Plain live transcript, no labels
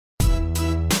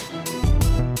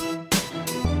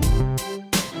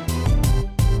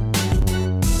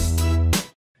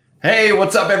Hey,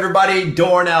 what's up, everybody?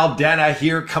 Doren Aldana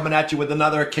here, coming at you with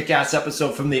another kick-ass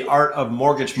episode from the Art of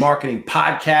Mortgage Marketing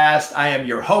podcast. I am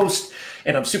your host,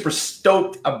 and I'm super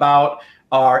stoked about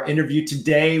our interview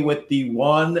today with the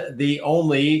one, the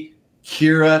only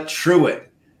Kira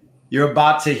Truett. You're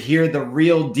about to hear the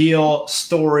real deal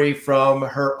story from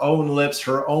her own lips,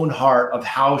 her own heart, of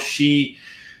how she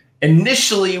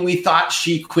initially, we thought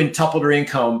she quintupled her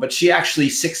income, but she actually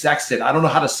 6x'd it. I don't know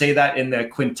how to say that in the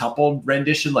quintupled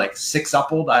rendition, like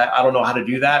six-upled. I don't know how to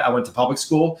do that. I went to public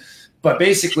school. But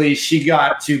basically, she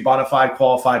got to bona fide,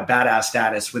 qualified, badass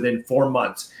status within 4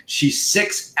 months. She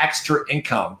 6x'd her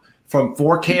income from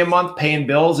 $4K a month paying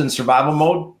bills in survival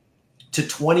mode to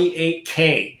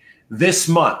 $28K this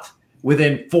month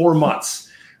within 4 months,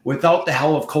 without the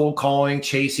hell of cold calling,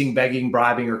 chasing, begging,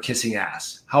 bribing, or kissing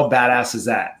ass. How badass is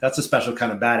that? That's a special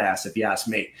kind of badass, if you ask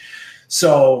me.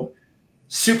 So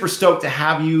super stoked to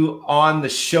have you on the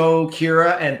show,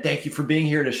 Kira, and thank you for being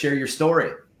here to share your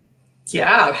story.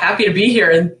 Yeah, I'm happy to be here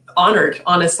and honored,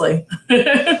 honestly.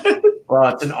 Well,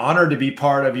 it's an honor to be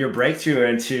part of your breakthrough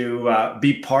and to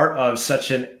be part of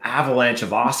such an avalanche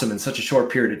of awesome in such a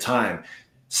short period of time.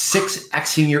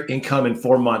 6xing your income in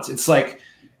 4 months. It's like,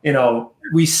 you know,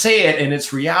 we say it and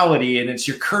it's reality and it's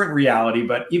your current reality,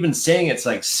 but even saying it's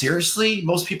like, seriously,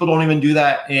 most people don't even do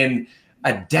that in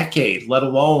a decade, let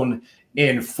alone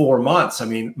in 4 months. I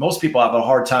mean, most people have a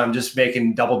hard time just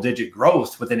making double-digit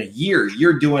growth within a year.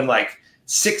 You're doing like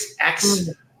 6x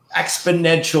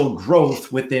exponential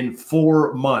growth within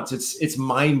 4 months. It's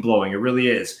mind-blowing. It really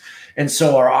is. And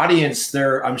so our audience,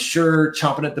 they're, I'm sure,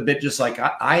 chomping at the bit just like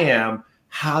I am.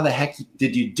 How the heck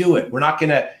did you do it? We're not going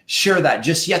to share that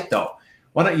just yet, though.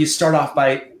 Why don't you start off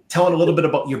by telling a little bit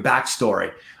about your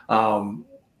backstory?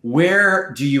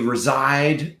 Where do you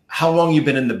reside? How long you've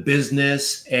been in the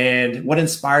business? And what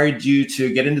inspired you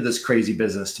to get into this crazy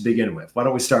business to begin with? Why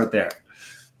don't we start there?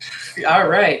 All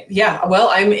right. Yeah. Well,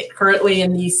 I'm currently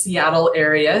in the Seattle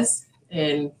areas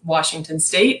in Washington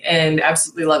State and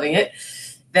absolutely loving it.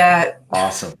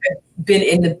 Awesome. I've been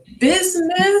in the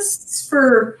business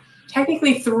for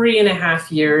technically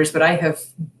 3.5 years, but I have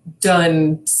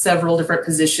done several different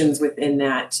positions within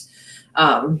that.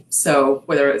 So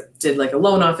whether I did like a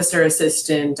loan officer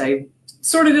assistant, I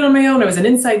sort of did on my own. I was an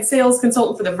inside sales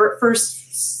consultant for the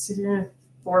first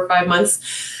 4 or 5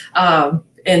 months.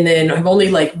 And then I've only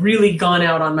like really gone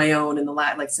out on my own in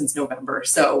the since November.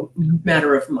 So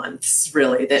matter of months,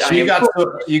 really. That so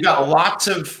you got lots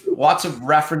of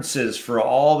references for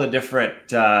all the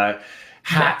different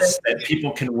hats that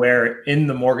people can wear in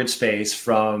the mortgage space,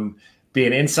 from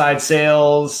being inside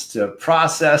sales to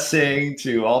processing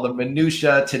to all the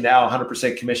minutia to now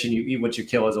 100% commission. You eat what you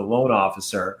kill as a loan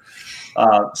officer.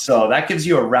 So that gives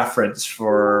you a reference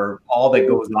for all that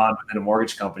goes on within a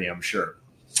mortgage company, I'm sure.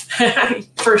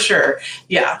 For sure.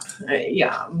 Yeah.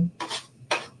 Yeah.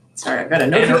 Sorry, I've got a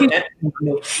notification.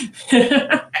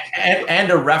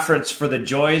 And a reference for the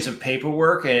joys of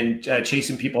paperwork and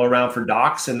chasing people around for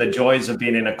docs, and the joys of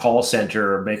being in a call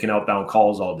center or making outbound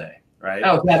calls all day, right?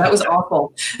 Oh, yeah, that was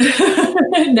awful.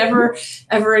 Never,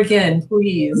 ever again,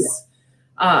 please.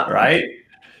 Right?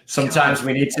 Sometimes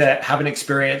we need to have an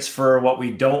experience for what we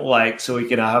don't like so we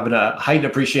can have a heightened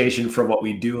appreciation for what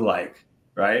we do like.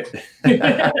 Right?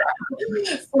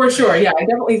 For sure. Yeah, I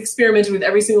definitely experimented with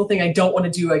every single thing I don't want to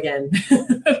do again.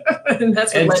 And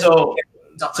that's what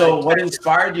so what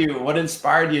inspired you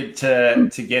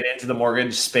to get into the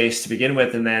mortgage space to begin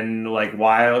with, and then like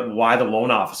why the loan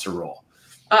officer role?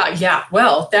 Yeah,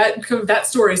 well, that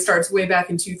story starts way back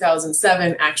in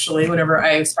 2007, actually, whenever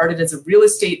I started as a real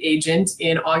estate agent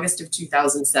in August of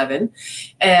 2007.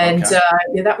 And okay.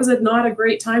 Yeah, that was not a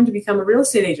great time to become a real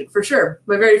estate agent, for sure.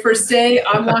 My very first day,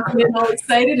 I'm walking in all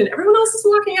excited, and everyone else is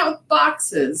walking out with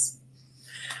boxes.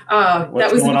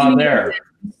 What's going on there?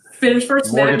 Finished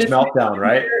first mortgage meltdown,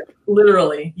 right?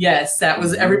 Literally, yes. That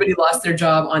was, everybody lost their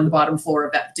job on the bottom floor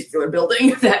of that particular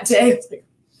building that day. It's like,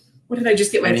 what did I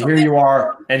just get myself?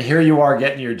 And here you are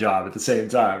getting your job at the same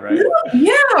time, right?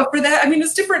 Yeah, for that. I mean,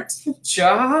 it's a different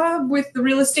job with the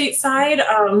real estate side.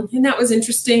 And that was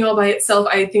interesting all by itself.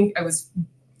 I think I was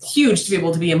huge to be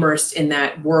able to be immersed in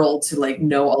that world, to like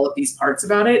know all of these parts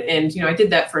about it. And, I did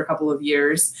that for a couple of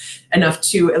years, enough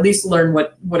to at least learn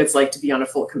what it's like to be on a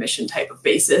full commission type of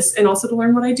basis. And also to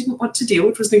learn what I didn't want to do,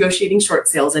 which was negotiating short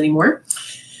sales anymore.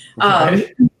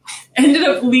 Right. ended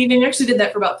up leaving, actually did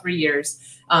that for about 3 years.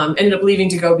 Ended up leaving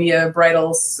to go be I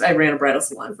ran a bridal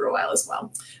salon for a while as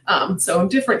well. So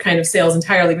different kind of sales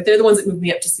entirely, but they're the ones that moved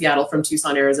me up to Seattle from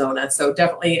Tucson, Arizona. So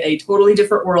definitely a totally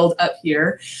different world up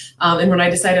here. And when I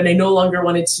decided I no longer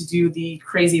wanted to do the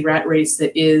crazy rat race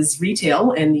that is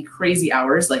retail and the crazy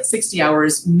hours, like 60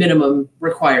 hours minimum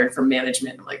required from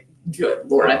management, I'm like,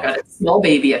 good Lord, I've got a small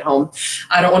baby at home.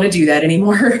 I don't want to do that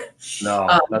anymore.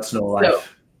 No, that's no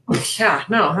life. So, yeah,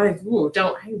 no,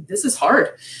 this is hard.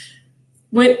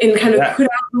 Went and kind of put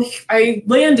out, I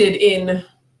landed in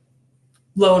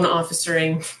loan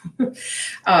officering.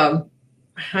 I'm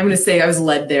going to say I was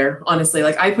led there, honestly.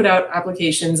 Like I put out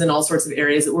applications in all sorts of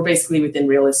areas that were basically within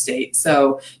real estate.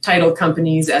 So title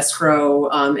companies, escrow,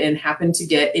 and happened to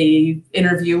get a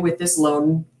interview with this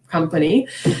loan company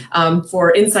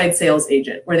for inside sales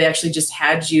agent, where they actually just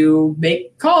had you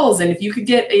make calls. And if you could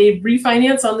get a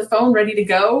refinance on the phone ready to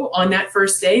go on that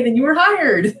first day, then you were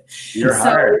hired. You're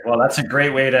hired. Well, that's a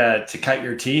great way to cut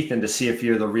your teeth and to see if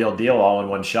you're the real deal all in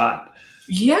one shot.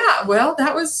 Yeah, well,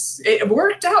 it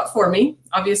worked out for me,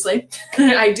 obviously.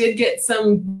 I did get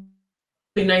some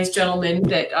nice gentleman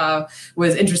that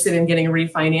was interested in getting a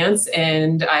refinance,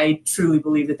 and I truly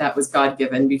believe that that was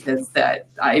God-given, because that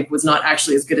I was not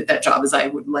actually as good at that job as I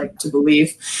would like to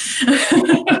believe.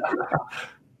 I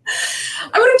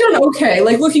would have done okay.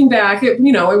 Like looking back,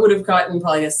 I would have gotten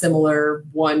probably a similar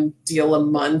one deal a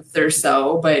month or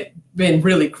so, but been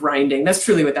really grinding. That's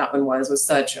truly what that one was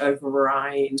such a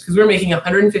grind, because we were making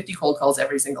 150 cold calls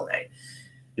every single day.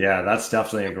 Yeah, that's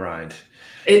definitely a grind.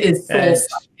 It is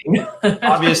soul-sucking.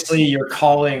 Obviously, your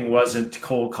calling wasn't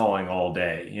cold calling all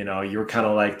day. You were kind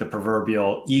of like the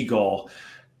proverbial eagle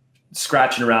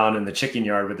scratching around in the chicken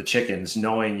yard with the chickens,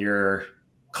 knowing you're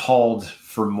called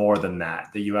for more than that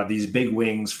you have these big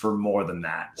wings for more than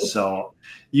that. So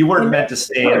you weren't meant to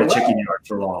stay in a chicken yard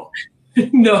for long.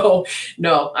 No.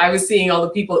 I was seeing all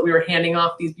the people that we were handing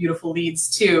off these beautiful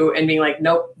leads to and being like,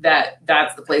 nope,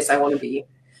 that's the place I want to be.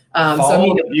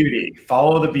 Follow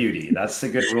the beauty. That's the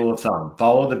good rule of thumb.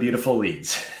 Follow the beautiful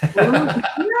leads.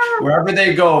 Wherever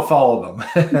they go, follow them.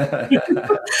 I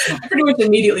pretty much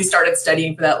immediately started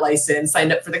studying for that license,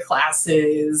 signed up for the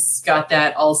classes, got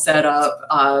that all set up,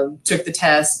 took the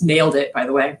test, nailed it, by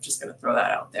the way. I'm just going to throw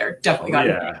that out there. Definitely got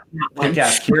it.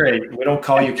 Kick-ass Kira. We don't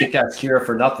call you Kick-ass Kira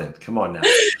for nothing. Come on now.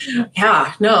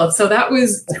 Yeah, no. So that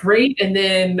was great. And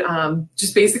then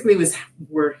just basically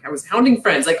I was hounding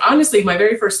friends. Like honestly, my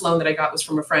very first loan that I got was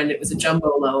from a friend. It was a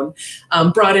jumbo loan.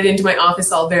 Brought it into my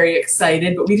office all very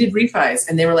excited, but we did refis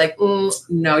and they were like,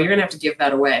 no, you're gonna have to give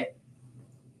that away.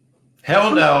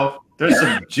 Hell no. There's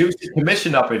some juicy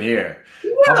commission up in here.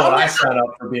 Yeah, how about I sign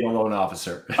up for being a loan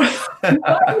officer? I'm like,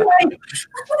 I'm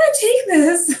gonna take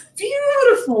this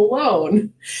beautiful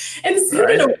loan and send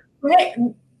it away.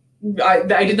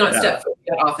 I did not step foot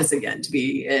in that office again, to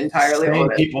be entirely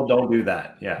honest. People don't do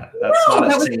that. Yeah, that's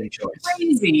not a sane choice.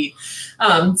 Crazy.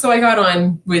 So I got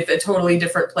on with a totally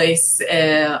different place.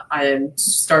 I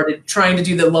started trying to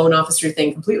do the loan officer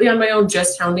thing completely on my own,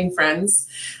 just hounding friends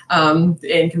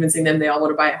and convincing them they all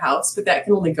want to buy a house. But that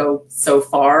can only go so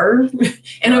far.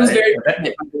 And I was very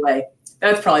passionate, by the way.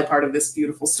 That's probably part of this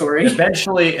beautiful story.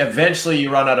 Eventually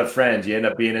you run out of friends. You end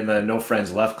up being in the no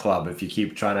friends left club if you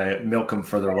keep trying to milk them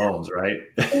for their loans, right?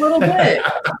 A little bit.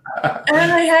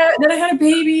 And I had a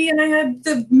baby and I had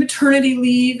the maternity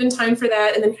leave and time for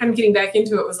that. And then kind of getting back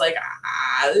into it was like,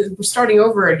 we're starting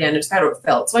over again. It's how it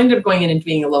felt. So I ended up going in and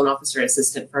being a loan officer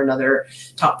assistant for another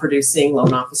top producing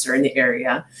loan officer in the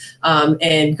area,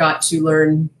 and got to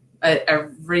learn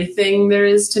everything there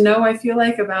is to know, I feel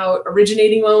like, about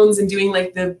originating loans and doing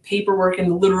like the paperwork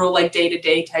and the literal like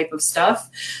day-to-day type of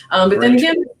stuff. But then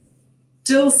again,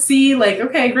 still see like,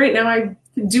 okay, great. Now I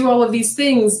can do all of these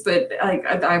things, but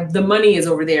like the money is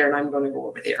over there and I'm going to go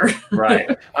over there. Right.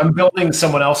 I'm building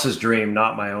someone else's dream,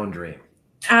 not my own dream.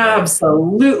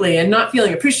 Absolutely. And not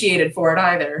feeling appreciated for it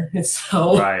either.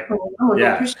 So right.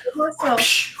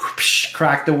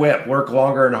 Crack the whip, work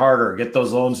longer and harder, get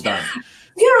those loans done.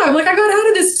 Yeah, I'm like, I got out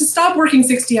of this to stop working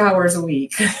 60 hours a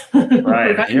week.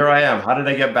 Right. Here I am. How did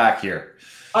I get back here?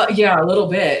 Yeah, a little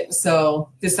bit.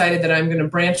 So decided that I'm going to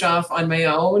branch off on my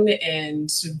own and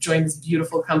join this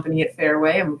beautiful company at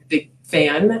Fairway. I'm a big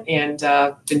fan and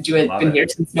been here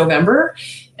since November.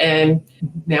 And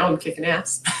now I'm kicking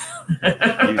ass.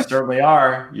 You certainly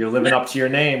are. You're living up to your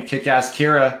name, Kick-Ass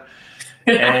Kira.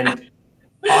 And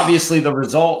obviously the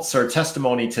results are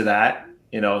testimony to that.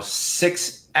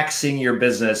 6xing your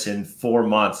business in 4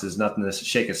 months is nothing to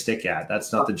shake a stick at.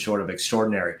 That's nothing short of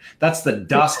extraordinary. That's the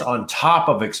dust on top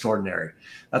of extraordinary.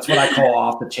 That's what I call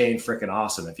off the chain freaking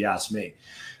awesome, if you ask me.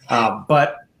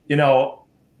 But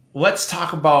let's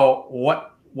talk about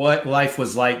what life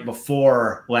was like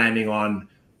before landing on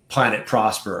Planet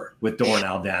Prosper with Doren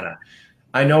Aldana.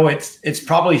 I know it's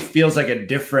probably feels like a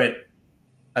different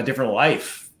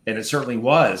life, and it certainly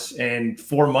was. And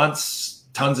 4 months,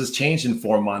 tons has changed in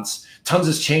 4 months. Tons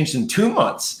has changed in 2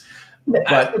 months.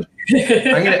 But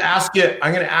I'm going to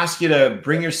ask you to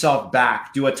bring yourself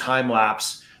back, do a time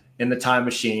lapse in the time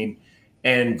machine,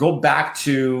 and go back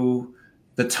to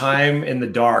the time in the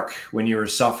dark when you were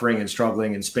suffering and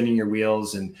struggling and spinning your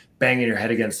wheels and banging your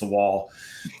head against the wall.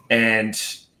 And,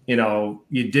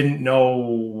 you didn't know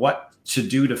what to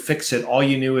do to fix it. All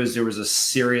you knew is there was a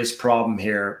serious problem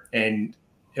here and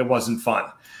it wasn't fun.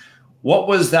 What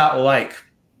was that like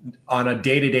on a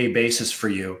day-to-day basis for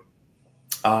you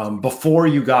before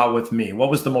you got with me? What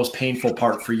was the most painful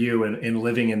part for you in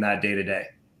living in that day-to-day?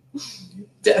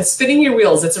 Spinning your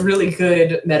wheels. It's a really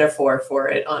good metaphor for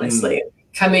it, honestly.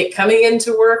 Coming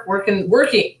into work,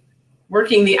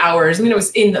 working the hours. I mean, I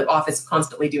was in the office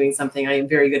constantly doing something. I am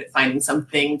very good at finding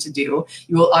something to do.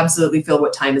 You will absolutely feel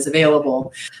what time is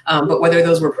available. But whether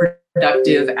those were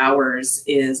productive hours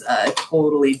is a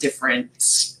totally different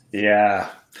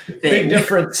thing. Big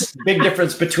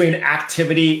difference between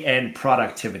activity and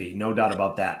productivity. No doubt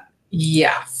about that.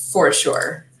 Yeah, for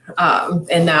sure.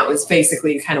 And that was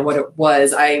basically kind of what it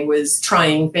was. I was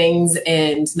trying things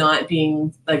and not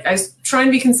being like, I was trying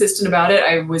to be consistent about it.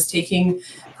 I was taking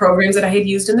programs that I had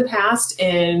used in the past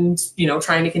and,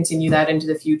 trying to continue that into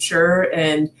the future.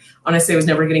 And honestly, I was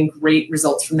never getting great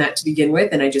results from that to begin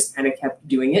with. And I just kind of kept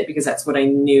doing it because that's what I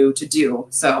knew to do.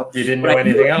 So you didn't know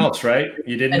anything else, right?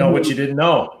 You didn't know what you didn't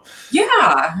know.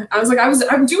 Yeah. I was like,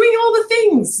 I'm doing all the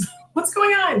things. What's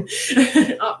going on?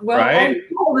 Right?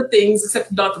 All the things,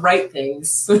 except not the right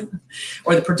things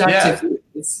or the productive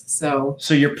things. So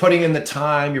you're putting in the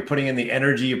time, you're putting in the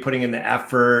energy, you're putting in the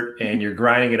effort, and you're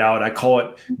grinding it out. I call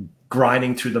it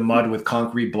grinding through the mud with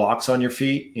concrete blocks on your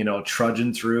feet,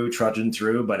 trudging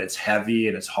through, but it's heavy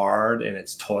and it's hard and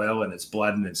it's toil and it's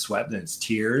blood and it's sweat and it's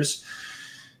tears.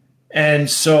 And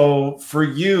so for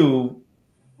you,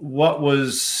 what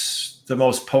was the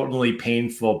most potently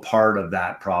painful part of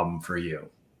that problem for you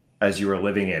as you were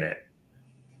living in it?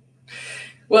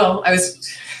 Well, I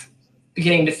was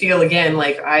beginning to feel again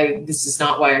like this is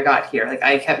not why I got here. Like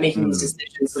I kept making these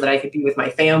decisions so that I could be with my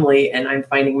family, and I'm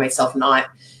finding myself not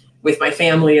with my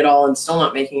family at all and still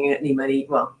not making any money.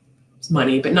 Well, it's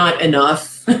money, but not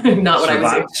enough. Not what I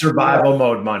was. Survival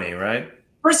mode money, right?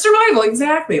 For survival,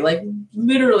 exactly. Like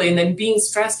literally, and then being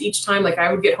stressed each time. Like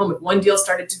I would get home if one deal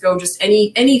started to go just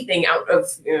anything out of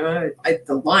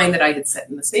the line that I had set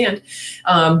in the sand,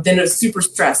 then it was super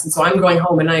stressed. And so I'm going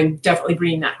home, and I'm definitely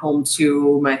bringing that home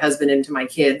to my husband and to my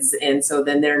kids. And so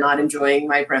then they're not enjoying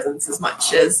my presence as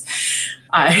much as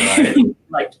I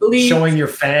like to believe. Showing your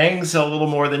fangs a little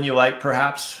more than you like,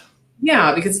 perhaps.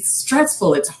 Yeah, because it's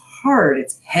stressful. It's hard.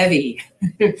 It's heavy.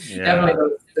 Definitely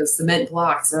those cement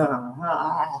blocks.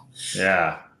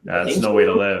 Yeah, that's no way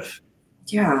to live.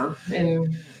 Yeah,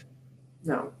 and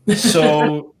no.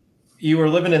 So you were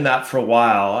living in that for a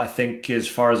while. I think, as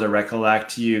far as I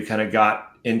recollect, you kind of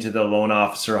got into the loan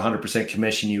officer 100%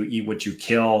 commission. You eat what you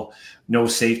kill, no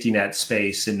safety net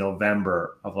space in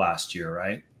November of last year,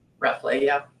 right? Roughly,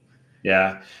 yeah.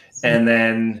 Yeah, and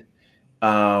then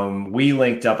we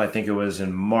linked up. I think it was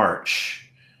in March.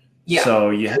 Yeah. So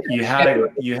you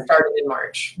started in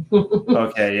March.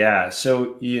 Okay. Yeah.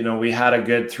 So, we had a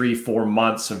good 3-4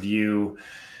 months of you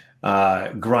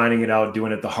grinding it out,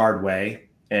 doing it the hard way,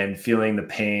 and feeling the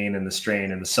pain and the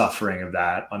strain and the suffering of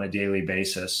that on a daily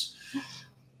basis.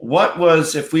 What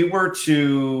was, if we were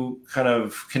to kind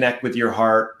of connect with your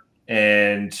heart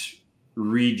and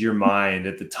read your mind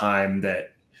at the time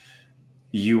that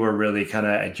you were really kind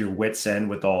of at your wit's end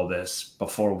with all this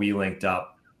before we linked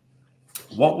up,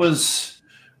 what was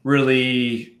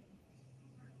really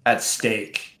at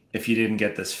stake if you didn't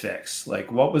get this fixed?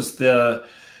 Like, what was the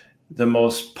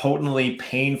most potently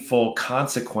painful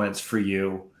consequence for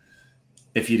you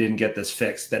if you didn't get this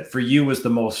fixed? That for you was the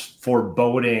most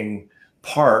foreboding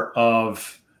part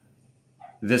of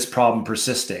this problem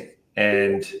persisting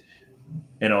and,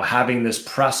 having this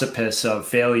precipice of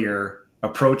failure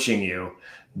approaching you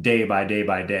day by day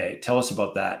by day. Tell us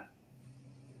about that.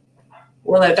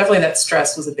 Well, that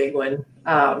stress was a big one,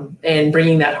 and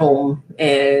bringing that home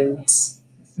and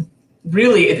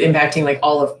really impacting like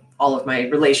all of my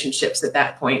relationships at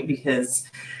that point, because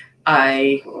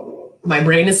my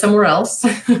brain is somewhere else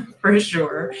for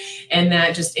sure, and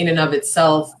that just in and of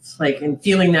itself, like, and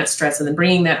feeling that stress and then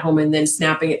bringing that home and then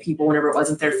snapping at people whenever it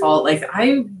wasn't their fault. Like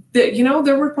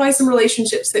there were probably some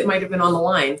relationships that might have been on the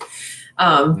line.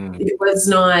 It was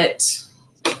not.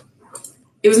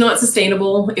 it was not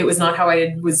sustainable. It was not how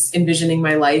I was envisioning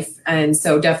my life. And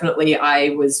so definitely I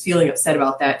was feeling upset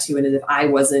about that too. And if I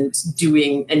wasn't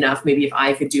doing enough, maybe if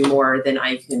I could do more, then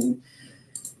I can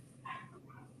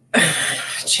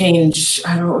change.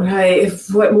 I don't know.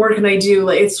 What more can I do?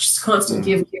 Like, it's just constant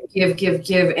give.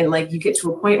 And like, you get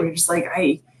to a point where you're just like,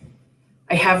 I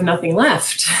have nothing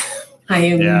left. I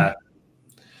am. Yeah.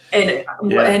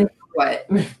 And what?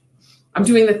 I'm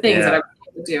doing the things that I want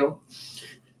to do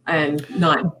and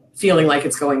not feeling like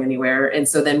it's going anywhere. And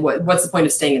so then what's the point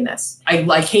of staying in this?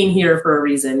 I came here for a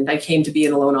reason. I came to be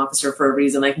an loan officer for a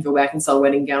reason. I can go back and sell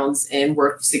wedding gowns and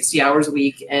work 60 hours a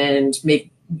week and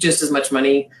make just as much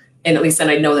money. And at least then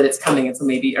I know that it's coming. And so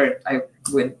maybe, or I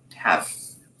would have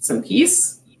some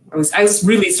peace. I was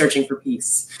really searching for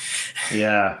peace.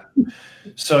 Yeah.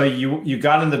 So you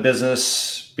got into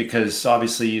business because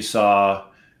obviously you saw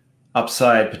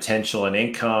upside potential in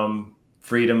income,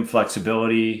 freedom,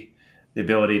 flexibility, the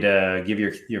ability to give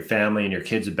your family and your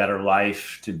kids a better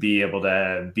life, to be able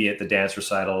to be at the dance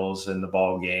recitals and the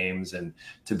ball games, and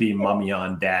to be mommy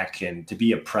on deck, and to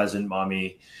be a present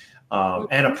mommy,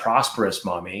 and a prosperous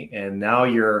mommy. And now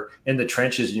you're in the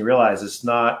trenches and you realize it's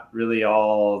not really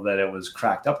all that it was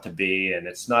cracked up to be. And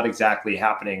it's not exactly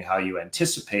happening how you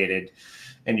anticipated.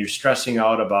 And you're stressing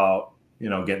out about,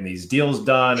 getting these deals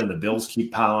done, and the bills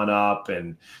keep piling up,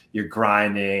 and you're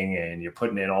grinding and you're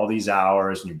putting in all these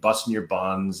hours and you're busting your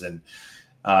buns. And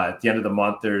at the end of the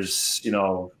month, there's,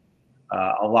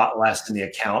 a lot less in the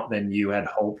account than you had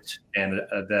hoped. And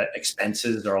the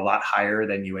expenses are a lot higher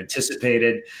than you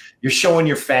anticipated. You're showing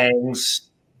your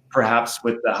fangs, perhaps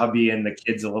with the hubby and the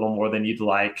kids, a little more than you'd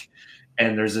like.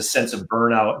 And there's a sense of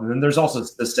burnout. And then there's also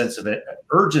the sense of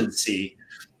urgency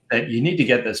that you need to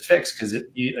get this fixed, because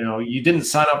you didn't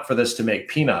sign up for this to make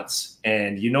peanuts,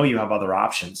 and you have other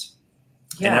options.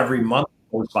 Yeah. And every month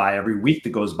that goes by, every week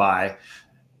that goes by,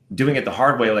 doing it the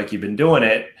hard way like you've been doing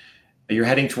it, you're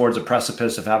heading towards a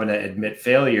precipice of having to admit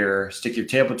failure, stick your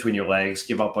tail between your legs,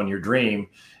 give up on your dream,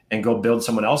 and go build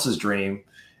someone else's dream.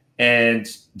 And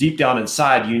deep down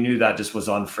inside, you knew that just was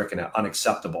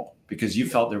unacceptable, because you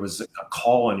felt there was a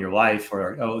call in your life,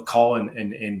 or a call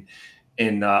in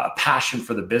a passion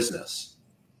for the business.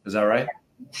 Is that right?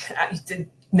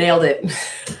 Nailed it.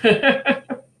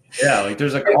 Yeah, like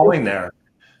there's a calling there.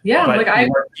 Yeah, but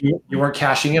you weren't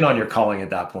cashing in on your calling at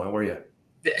that point, were you?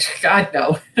 God,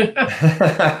 no.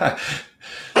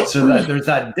 So there's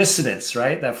that dissonance,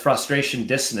 right? That frustration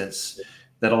dissonance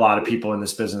that a lot of people in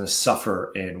this business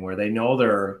suffer in, where they know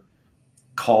they're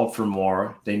called for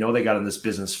more. They know they got in this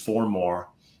business for more.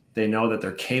 They know that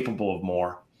they're capable of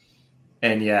more.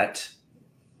 And yet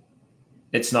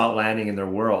it's not landing in their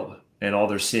world. And all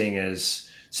they're seeing is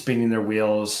spinning their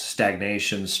wheels,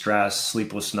 stagnation, stress,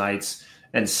 sleepless nights,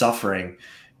 and suffering.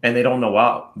 And they don't know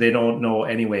out. They don't know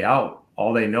any way out.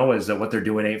 All they know is that what they're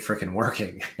doing ain't freaking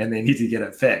working, and they need to get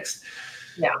it fixed.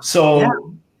 Yeah.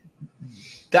 So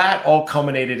that all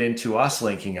culminated into us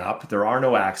linking up. There are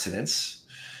no accidents.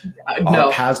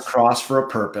 Our paths crossed for a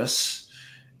purpose.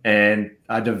 And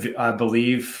I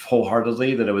believe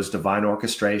wholeheartedly that it was divine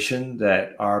orchestration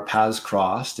that our paths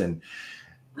crossed. And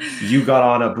you got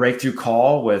on a breakthrough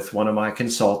call with one of my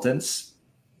consultants,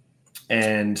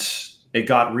 and it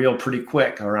got real pretty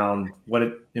quick around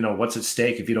what's at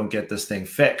stake if you don't get this thing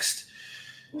fixed.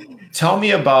 Tell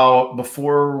me about,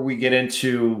 before we get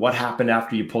into what happened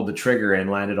after you pulled the trigger and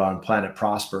landed on Planet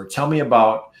Prosper, tell me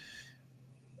about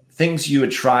things you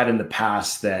had tried in the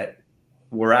past that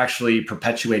were actually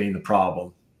perpetuating the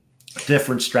problem.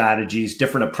 Different strategies,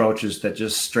 different approaches that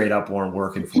just straight up weren't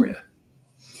working for you.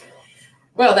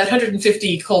 Well, that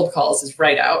 150 cold calls is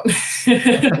right out.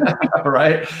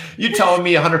 Right? You telling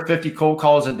me 150 cold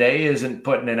calls a day isn't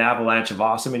putting an avalanche of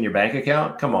awesome in your bank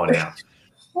account? Come on now.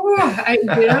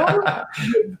 It's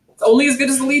only as good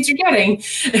as the leads you're getting.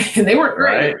 And they weren't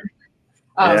great.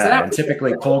 Right? And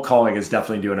typically cold calling is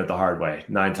definitely doing it the hard way,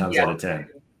 9 times out of 10.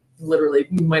 Literally,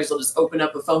 you might as well just open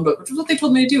up a phone book, which is what they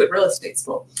told me to do at real estate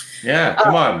school. Yeah,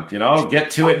 come on,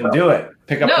 get to it and do it.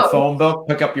 Pick up the phone book,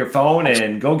 pick up your phone,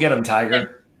 and go get them,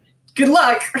 Tiger. Good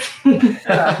luck.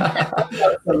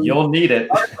 You'll need it.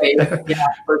 Yeah,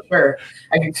 for sure.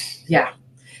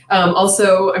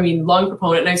 Also, long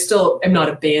proponent, and I still am not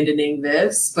abandoning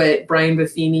this, but Brian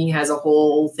Buffini has a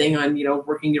whole thing on,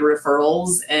 working your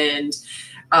referrals. And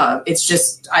it's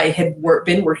just, I had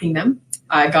been working them.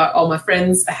 I got all my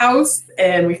friends a house,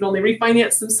 and we can only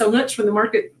refinance them so much when the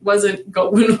market was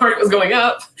going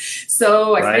up.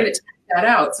 So I kind of tapped that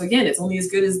out. So again, it's only as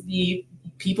good as the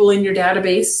people in your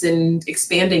database and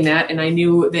expanding that. And I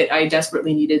knew that I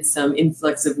desperately needed some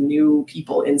influx of new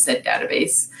people in said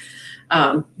database.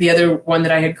 The other one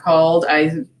that I had called,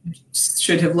 I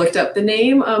should have looked up the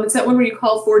name. It's that one where you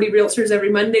call 40 realtors every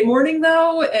Monday morning,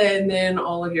 though, and then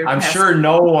all of your. I'm sure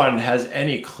no one has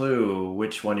any clue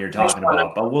which one you're talking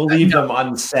about, but we'll leave them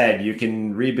unsaid. You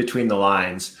can read between the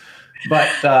lines.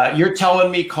 But you're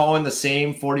telling me calling the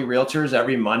same 40 realtors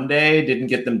every Monday didn't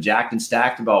get them jacked and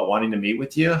stacked about wanting to meet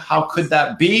with you? How could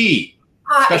that be?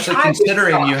 Especially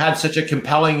considering you had such a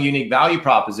compelling, unique value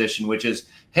proposition, which is,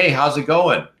 hey, how's it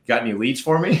going? Got any leads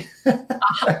for me?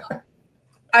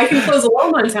 I can close a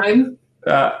loan on time.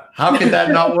 How could that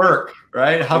not work,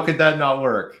 right? How could that not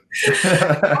work?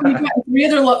 We got 3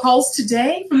 other calls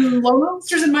today from loan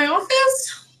officers in my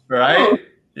office. Right? Oh.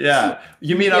 Yeah.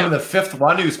 You mean I'm the 5th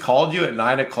one who's called you at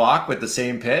 9 o'clock with the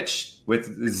same pitch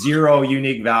with 0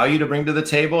 unique value to bring to the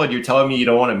table, and you're telling me you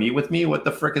don't want to meet with me? What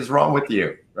the frick is wrong with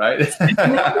you? Right?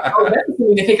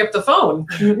 They pick up the phone.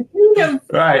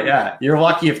 Right. Yeah. You're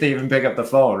lucky if they even pick up the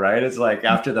phone, right? It's like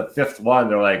after the 5th one,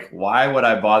 they're like, why would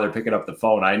I bother picking up the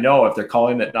phone? I know if they're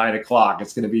calling at 9 o'clock,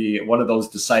 it's going to be one of those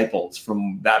disciples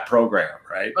from that program,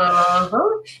 right? And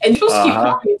you're supposed to keep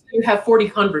calling until you have 40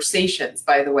 conversations,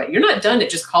 by the way. You're not done at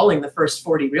just calling the first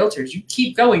 40 realtors. You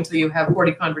keep going till you have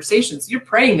 40 conversations. You're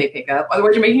praying they pick up.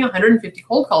 Otherwise, you're making 150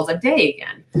 cold calls a day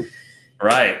again.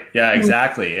 Right. Yeah,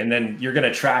 exactly. And then you're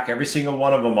going to track every single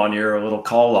one of them on your little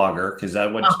call logger, because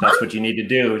that's what you need to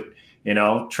do,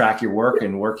 track your work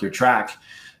and work your track.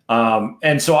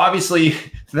 And so obviously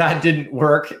that didn't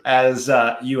work as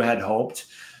you had hoped.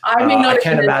 I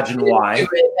can't imagine why. Do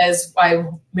it as I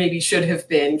maybe should have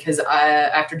been, because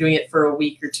after doing it for a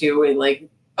week or two and like,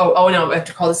 oh no, I have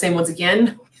to call the same ones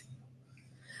again.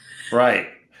 Right.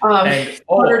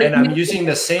 And I'm using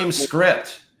the same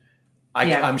script.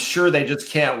 I'm sure they just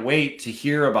can't wait to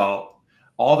hear about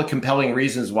all the compelling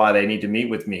reasons why they need to meet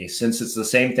with me, since it's the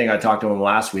same thing I talked to them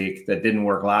last week that didn't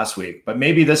work last week. But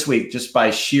maybe this week, just by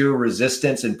sheer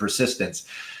resistance and persistence,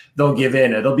 they'll give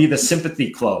in. It'll be the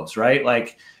sympathy close, right?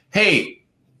 Like, hey,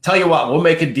 tell you what, we'll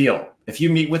make a deal. If you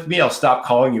meet with me, I'll stop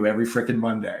calling you every freaking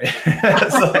Monday.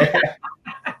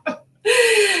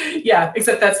 Yeah,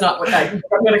 except that's not what I'm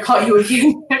going to call you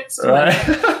again next month.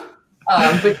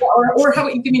 Or how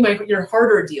about you give me your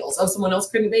harder deals? Oh, someone else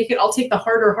couldn't make it. I'll take the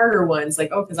harder ones. Like,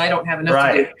 because I don't have enough.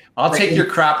 Right. To do. I'll take your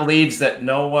crap leads that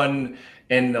no one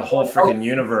in the whole freaking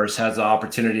universe has the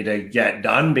opportunity to get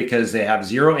done, because they have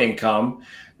 0 income.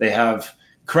 They have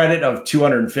credit of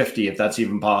 250, if that's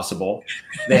even possible.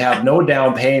 They have no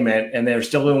down payment, and they're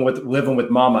still living with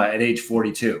mama at age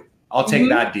 42. I'll take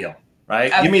that deal. Right.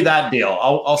 Give me that deal.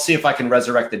 I'll see if I can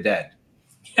resurrect the dead.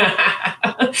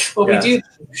 Well, we do.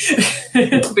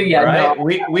 But yeah, right? no.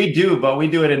 We do, but we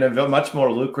do it in a much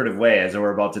more lucrative way, as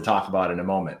we're about to talk about in a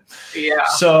moment. Yeah.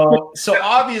 So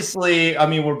obviously, I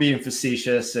mean, we're being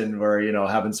facetious and we're,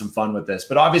 having some fun with this,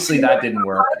 but obviously that didn't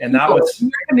work. And that was, if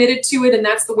you're committed to it and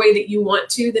that's the way that you want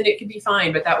to, then it could be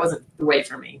fine, but that wasn't the way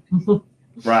for me.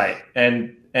 Right.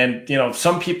 And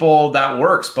some people that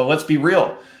works, but let's be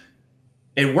real.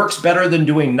 It works better than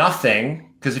doing nothing.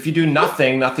 Because if you do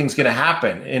nothing, nothing's going to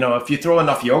happen. If you throw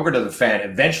enough yogurt to the fan,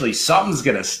 eventually something's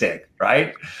going to stick,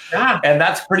 right? Yeah. And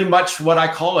that's pretty much what I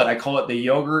call it. I call it the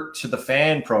yogurt to the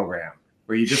fan program,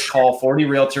 where you just call 40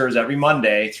 realtors every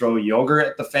Monday, throw yogurt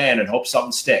at the fan and hope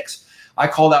something sticks. I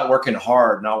call that working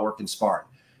hard, not working smart.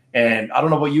 And I don't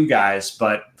know about you guys,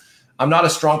 but I'm not a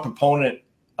strong proponent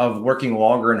of working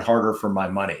longer and harder for my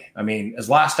money. I mean, as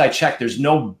last I checked, there's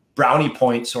no brownie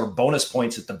points or bonus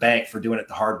points at the bank for doing it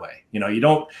the hard way. You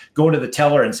don't go to the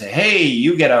teller and say, hey,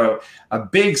 you get a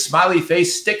big smiley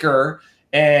face sticker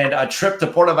and a trip to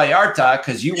Puerto Vallarta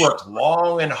because you worked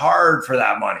long and hard for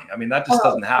that money. I mean, that just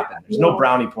doesn't happen. There's no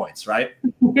brownie points, right?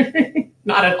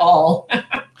 Not at all.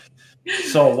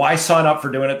 So why sign up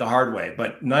for doing it the hard way?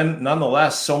 But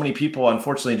nonetheless, so many people,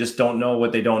 unfortunately, just don't know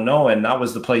what they don't know. And that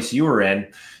was the place you were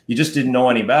in. You just didn't know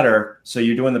any better. So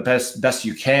you're doing the best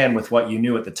you can with what you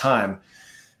knew at the time.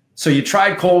 So you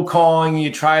tried cold calling,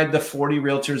 you tried the 40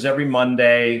 realtors every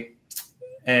Monday,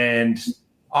 and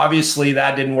obviously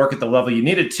that didn't work at the level you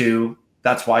needed to.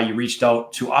 That's why you reached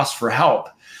out to us for help.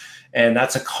 And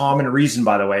that's a common reason,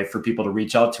 by the way, for people to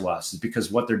reach out to us, is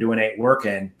because what they're doing ain't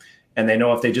working. And they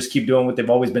know if they just keep doing what they've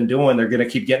always been doing, they're going to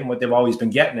keep getting what they've always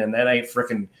been getting. And that ain't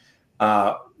freaking,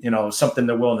 something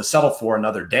they're willing to settle for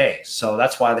another day. So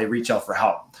that's why they reach out for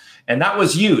help. And that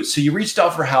was you. So you reached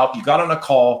out for help. You got on a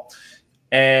call,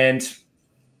 and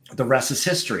the rest is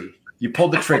history. You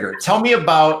pulled the trigger. Tell me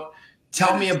about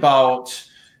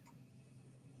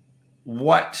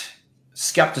what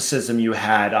skepticism you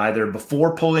had either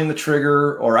before pulling the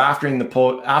trigger or after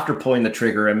pulling the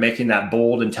trigger and making that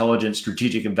bold, intelligent,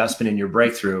 strategic investment in your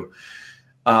breakthrough,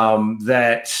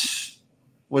 that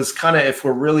was kind of, if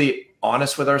we're really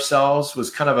honest with ourselves,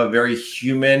 was kind of a very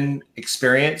human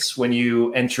experience. When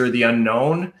you enter the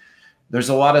unknown, there's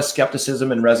a lot of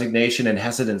skepticism and resignation and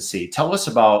hesitancy. Tell us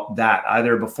about that,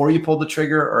 either before you pulled the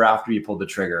trigger or after you pulled the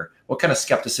trigger. What kind of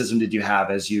skepticism did you have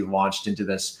as you launched into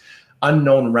this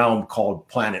unknown realm called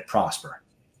Planet Prosper?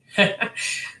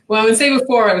 Well, I would say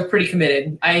before I was pretty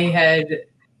committed. I had,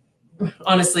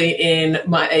 honestly, in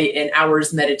an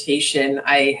hour's meditation,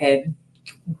 I had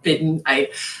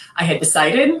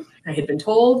decided, I had been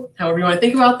told, however you want to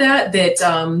think about that, that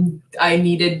I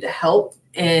needed help,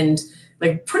 and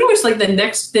like pretty much like the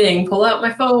next thing, pull out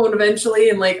my phone eventually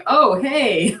and like, oh,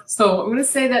 hey. So I'm going to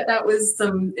say that that was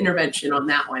some intervention on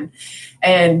that one.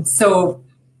 And so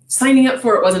signing up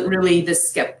for it wasn't really the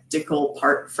skeptical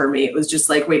part for me. It was just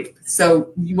like, wait,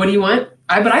 so what do you want?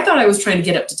 But I thought I was trying to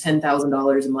get up to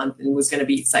 $10,000 a month and was going to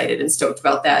be excited and stoked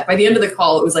about that. By the end of the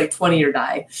call, it was like 20 or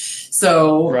die.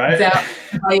 So that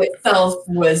by itself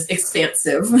was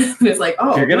expansive. And it's like,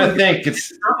 oh, if you're going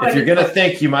to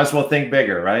think, you might as well think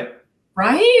bigger, right?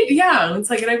 Right? Yeah. And it's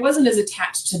like, and I wasn't as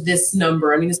attached to this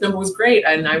number. I mean, this number was great,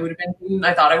 and I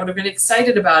thought I would have been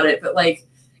excited about it, but like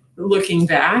looking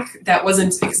back, that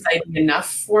wasn't exciting enough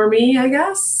for me, I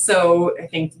guess. So I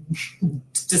think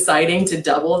deciding to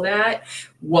double that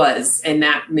was, and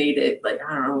that made it like,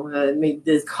 I don't know, made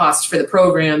the cost for the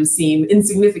program seem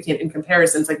insignificant in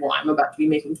comparison. It's like, well, I'm about to be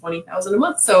making $20,000 a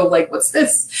month. So like, what's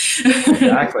this?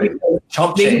 Exactly.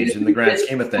 Chump change in the grand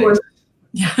scheme of things.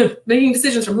 Yeah, making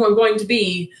decisions from who I'm going to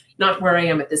be, not where I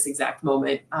am at this exact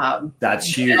moment. That's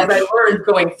huge. As I learned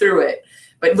going through it,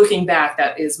 but looking back,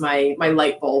 that is my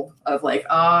light bulb of like,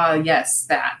 yes,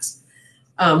 that.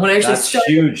 When I actually That's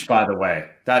huge, by the way.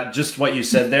 That just what you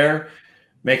said there,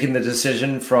 making the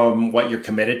decision from what you're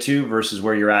committed to versus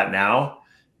where you're at now,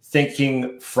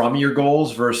 thinking from your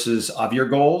goals versus of your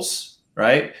goals,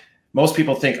 right? Most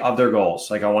people think of their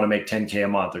goals, like I want to make 10K a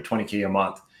month or 20K a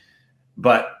month,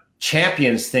 but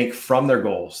champions think from their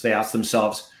goals. They ask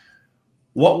themselves,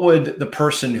 what would the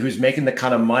person who's making the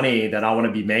kind of money that I want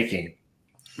to be making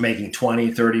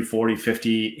 20, 30, 40,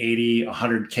 50, 80,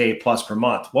 100K plus per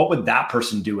month, what would that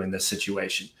person do in this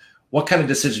situation? What kind of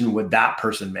decision would that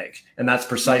person make? And that's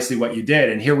precisely what you did.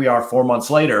 And here we are 4 months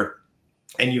later,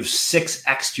 and you've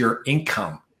 6x'd your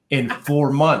income in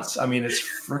 4 months. I mean, it's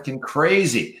freaking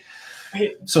crazy.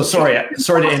 So sorry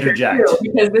to interject.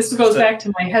 Because this goes back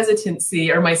to my hesitancy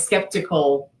or my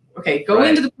skeptical, go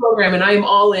into the program and I am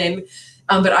all in.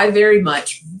 But I very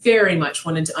much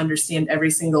wanted to understand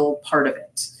every single part of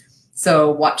it.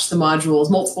 So watched the modules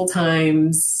multiple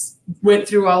times, went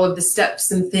through all of the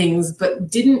steps and things, but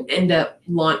didn't end up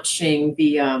launching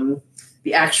the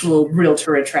actual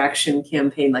realtor attraction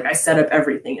campaign. Like I set up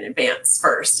everything in advance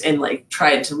first and like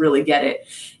tried to really get it,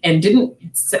 and didn't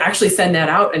actually send that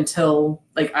out until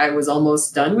like I was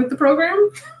almost done with the program.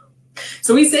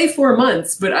 So we say 4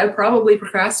 months, but I probably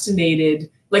procrastinated.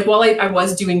 Like while I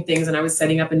was doing things and I was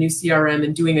setting up a new CRM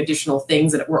and doing additional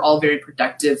things that were all very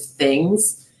productive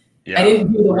things, I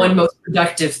didn't do the one most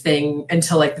productive thing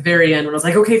until like the very end when I was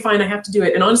like, okay, fine, I have to do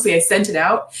it. And honestly, I sent it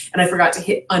out and I forgot to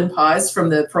hit unpause from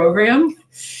the program.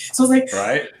 So I was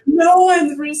like, no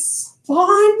one's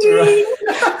responding.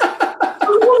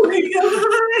 Oh my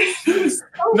God.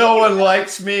 No one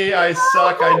likes me. I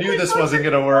suck. I knew this wasn't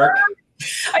going to work.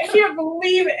 I can't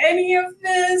believe any of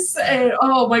this. And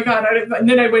oh my God. And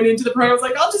then I went into the program. I was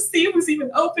like, I'll just see if it was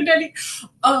even opened any.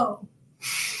 Oh.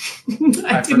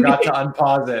 I forgot to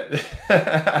unpause it.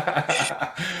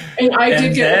 And I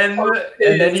did get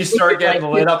and then you start getting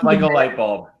lit up like a light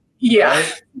bulb. Yeah.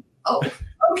 Right? Oh,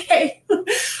 okay.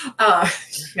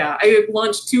 I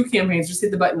launched 2 campaigns, just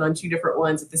hit the button on 2 different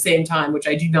ones at the same time, which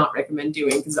I do not recommend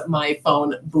doing because my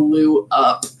phone blew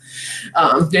up.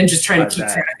 And just trying to keep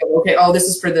track of, this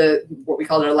is for what we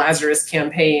call our Lazarus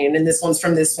campaign, and this one's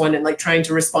from this one, and like trying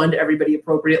to respond to everybody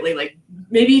appropriately, like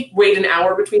maybe wait an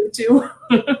hour between the 2.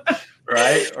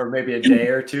 Right? Or maybe a day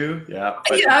or 2. Yeah.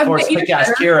 But of course,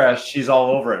 kick-ass Kira, she's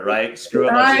all over it, right? Screw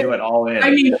it, let's do it all in.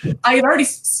 I mean, I had already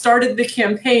started the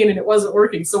campaign and it wasn't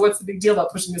working. So what's the big deal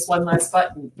about pushing this one last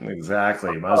button?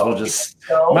 Exactly. Might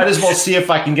as well see if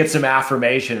I can get some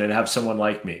affirmation and have someone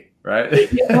like me, right?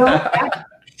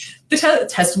 The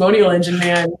testimonial engine,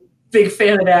 man. Big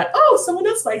fan of that. Oh, someone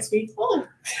else likes me. Oh.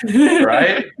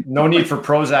 Right? No need for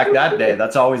Prozac that day.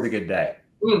 That's always a good day.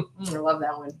 I love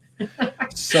that one.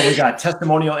 So we got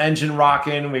testimonial engine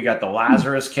rocking. We got the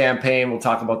Lazarus campaign. We'll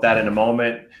talk about that in a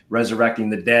moment. Resurrecting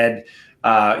the dead.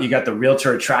 You got the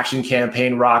realtor attraction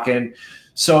campaign rocking.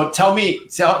 So tell me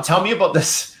about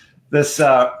this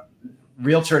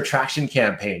realtor attraction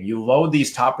campaign. You load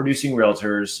these top producing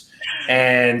realtors,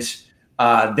 and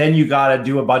then you got to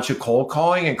do a bunch of cold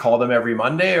calling and call them every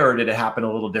Monday, or did it happen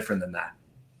a little different than that?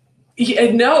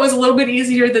 Yeah, no, it was a little bit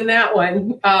easier than that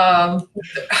one. I'm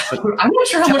not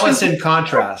sure how much. Tell us in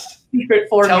contrast. Secret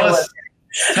formula.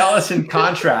 Tell us in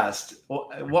contrast.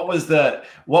 What was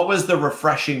the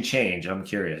refreshing change? I'm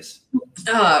curious.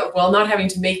 Well, not having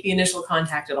to make the initial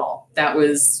contact at all. That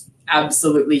was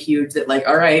absolutely huge. That like,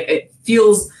 all right, it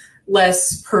feels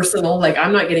less personal. Like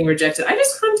I'm not getting rejected. I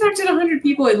just contacted 100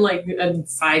 people in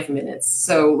 5 minutes.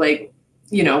 So like,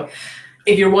 you know,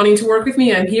 if you're wanting to work with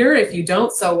me, I'm here. If you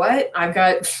don't, so what? I've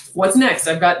got what's next.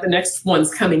 I've got the next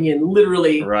ones coming in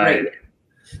literally. Right.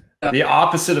 The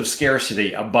opposite of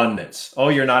scarcity, abundance. Oh,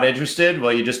 you're not interested?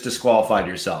 Well, you just disqualified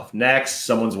yourself. Next,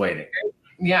 someone's waiting.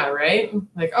 Yeah, right?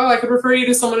 Like, oh, I could refer you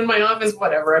to someone in my office,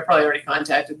 whatever. I probably already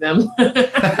contacted them.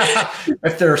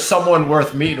 If there's someone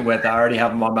worth meeting with, I already have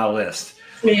them on my list.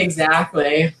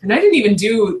 Exactly. And I didn't even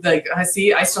do, like, I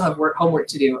still have homework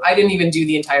to do. I didn't even do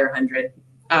the entire 100.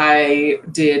 I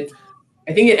think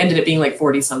it ended up being like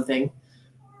 40 something.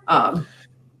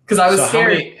 Because I was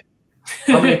scared.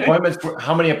 How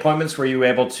many appointments were you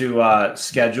able to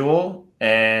schedule?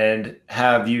 And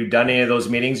have you done any of those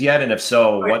meetings yet? And if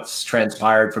so, what's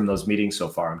transpired from those meetings so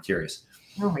far? I'm curious.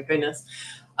 Oh my goodness.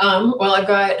 Well, I've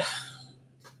got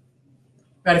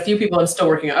a few people I'm still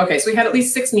working on. Okay, so we had at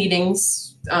least 6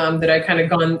 meetings that I kind of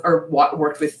gone or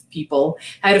worked with people.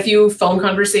 I had a few phone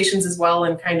conversations as well,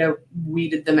 and kind of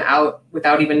weeded them out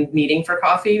without even meeting for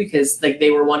coffee, because like they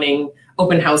were wanting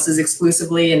open houses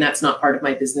exclusively, and that's not part of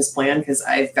my business plan, because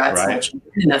I've got small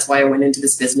children, and that's why I went into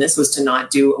this business, was to not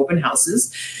do open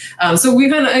houses. So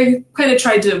I kind of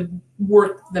tried to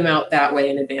work them out that way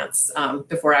in advance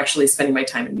before actually spending my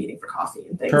time in meeting for coffee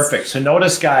and things. Perfect. So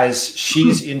notice, guys,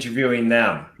 she's interviewing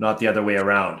them, not the other way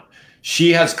around.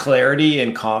 She has clarity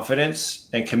and confidence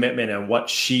and commitment in what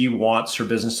she wants her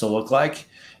business to look like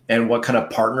and what kind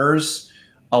of partners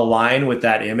align with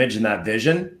that image and that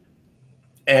vision.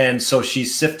 And so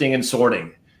she's sifting and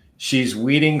sorting. She's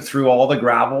weeding through all the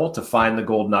gravel to find the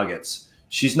gold nuggets.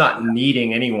 She's not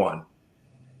needing anyone.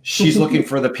 She's looking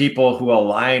for the people who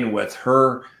align with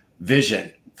her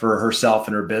vision for herself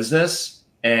and her business,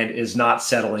 and is not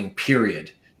settling,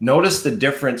 period. Notice the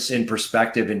difference in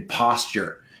perspective, in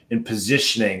posture, in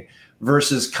positioning,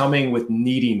 versus coming with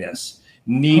neediness,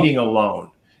 needing a loan,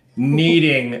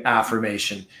 needing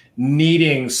affirmation,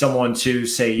 needing someone to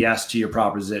say yes to your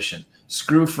proposition.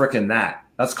 Screw frickin' that.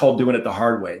 That's called doing it the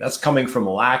hard way. That's coming from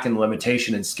lack and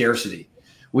limitation and scarcity.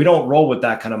 We don't roll with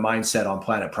that kind of mindset on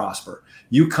Planet Prosper.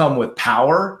 You come with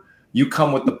power. You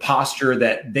come with the posture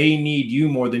that they need you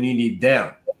more than you need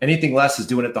them. Anything less is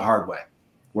doing it the hard way.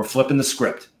 We're flipping the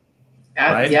script.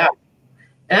 Right? Yeah.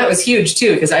 And that was huge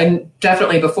too, because I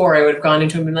definitely, before, I would have gone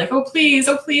into him and been like, oh, please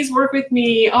work with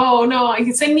me. Oh no, I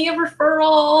can send me a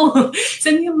referral.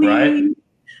 Send me a lead.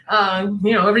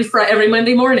 Right. Every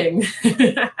Monday morning.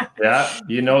 Yeah,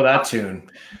 you know that tune.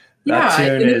 That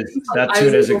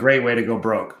tune is a great way to go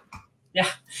broke. Yeah.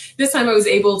 This time I was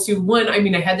able to, I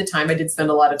had the time. I did spend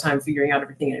a lot of time figuring out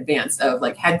everything in advance, of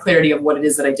like, had clarity of what it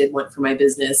is that I did want for my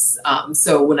business.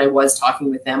 So when I was talking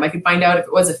with them, I could find out if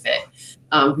it was a fit.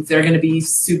 If they're going to be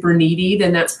super needy,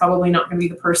 then that's probably not going to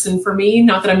be the person for me.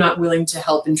 Not that I'm not willing to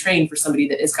help and train for somebody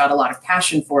that has got a lot of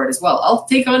passion for it as well. I'll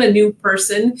take on a new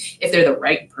person if they're the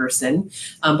right person.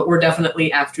 But we're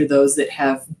definitely after those that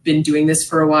have been doing this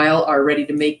for a while, are ready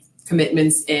to make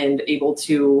commitments and able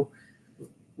to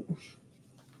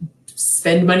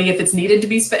spend money if it's needed to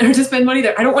be spent, or to spend money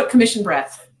there. I don't want commission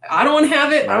breath. I don't want to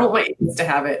have it. I don't want my agents to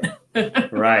have it.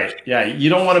 Right. Yeah. You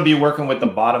don't want to be working with the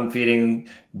bottom feeding,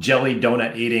 jelly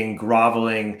donut eating,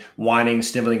 groveling, whining,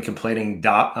 sniveling, complaining,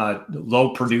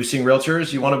 low producing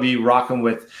realtors. You want to be rocking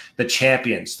with the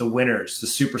champions, the winners, the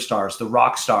superstars, the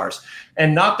rock stars,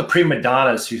 and not the prima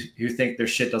donnas who think their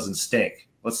shit doesn't stink.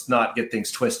 Let's not get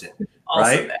things twisted.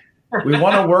 Right. We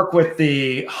want to work with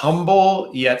the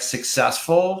humble yet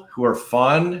successful, who are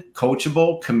fun,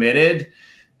 coachable, committed,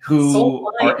 who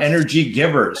are energy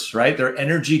givers, right? They're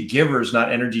energy givers,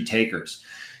 not energy takers.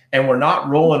 And we're not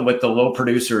rolling with the low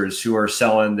producers who are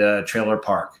selling the trailer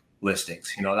park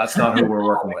listings. That's not who we're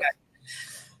working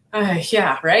with.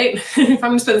 Yeah, right. If I'm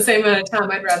going to spend the same amount of time,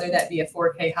 I'd rather that be a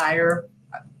 4K higher,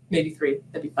 maybe 3.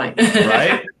 That'd be fine.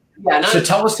 Right? Yeah. So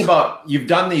tell us about, you've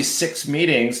done these 6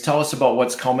 meetings. Tell us about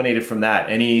what's culminated from that.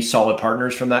 Any solid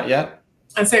partners from that yet?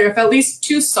 I'd say I've at least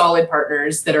 2 solid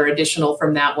partners that are additional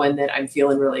from that one that I'm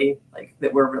feeling really like,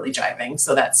 that we're really jiving.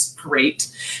 So that's great.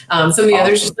 Some of the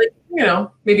others just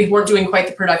maybe weren't doing quite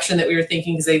the production that we were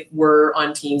thinking, because they were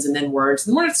on teams and then weren't.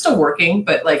 And we're still working,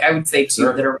 but like I would say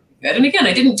 2 that are good. And again,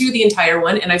 I didn't do the entire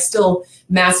one, and I still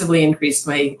massively increased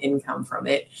my income from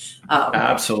it.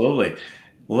 Absolutely.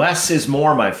 Less is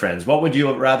more, my friends. What would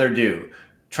you rather do?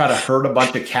 Try to herd a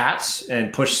bunch of cats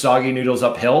and push soggy noodles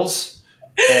up hills?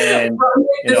 And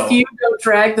the few don't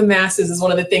drag the masses is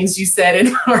one of the things you said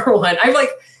in our one. I have like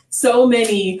so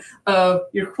many of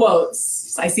your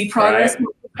quotes. I see progress and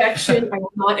perfection. I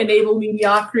will not enable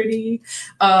mediocrity.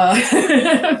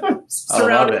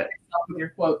 Surrounded myself with your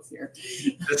quotes here.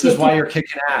 This is why you're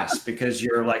kicking ass, because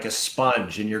you're like a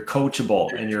sponge and you're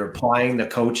coachable and you're applying the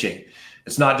coaching.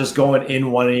 It's not just going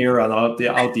in one ear and out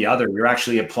the other. You're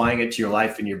actually applying it to your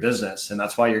life and your business. And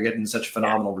that's why you're getting such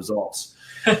phenomenal results.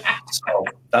 So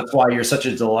that's why you're such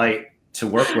a delight to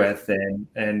work with.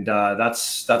 And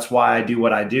that's why I do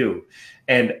what I do.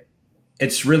 And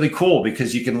it's really cool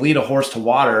because you can lead a horse to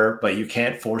water, but you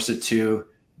can't force it to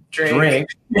drink.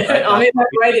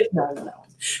 Right? No.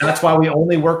 And that's why we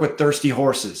only work with thirsty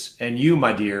horses. And you,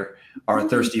 my dear, are a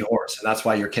thirsty horse. And that's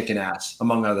why you're kicking ass,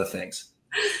 among other things.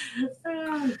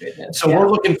 So we're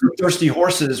looking for thirsty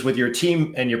horses with your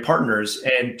team and your partners.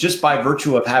 And just by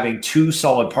virtue of having 2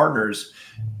 solid partners,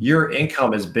 your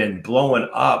income has been blowing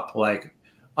up like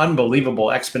unbelievable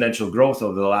exponential growth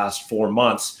over the last 4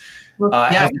 months.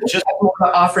 Just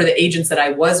offer the agents that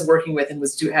I was working with and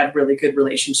had really good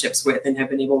relationships with, and have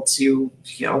been able to,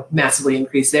 massively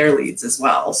increase their leads as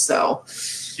well. So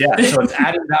yeah, so it's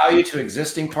adding value to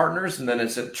existing partners, and then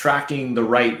it's attracting the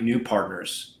right new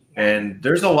partners. And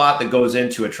there's a lot that goes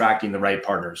into attracting the right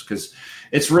partners, because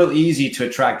it's real easy to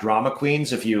attract drama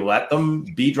queens if you let them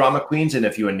be drama queens, and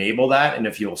if you enable that, and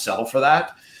if you'll settle for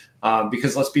that.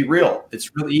 Because let's be real,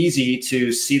 it's real easy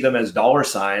to see them as dollar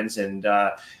signs and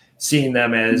seeing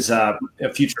them as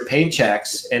future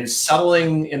paychecks, and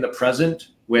settling in the present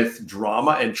with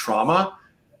drama and trauma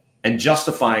and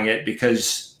justifying it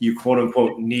because you quote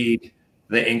unquote need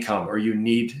the income, or you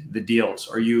need the deals,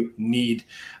 or you need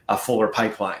a fuller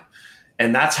pipeline.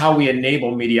 And that's how we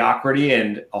enable mediocrity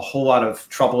and a whole lot of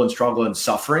trouble and struggle and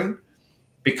suffering,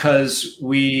 because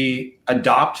we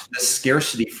adopt the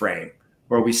scarcity frame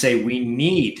where we say we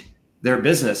need their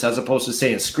business, as opposed to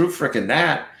saying, screw frickin'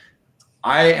 that.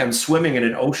 I am swimming in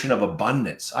an ocean of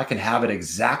abundance. I can have it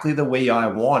exactly the way I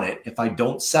want it if I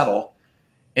don't settle,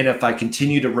 and if I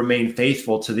continue to remain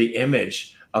faithful to the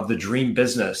image of the dream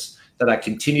business that I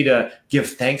continue to give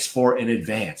thanks for in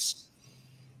advance.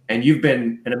 And you've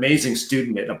been an amazing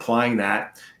student at applying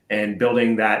that and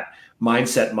building that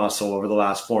mindset muscle over the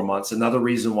last 4 months. Another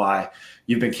reason why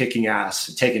you've been kicking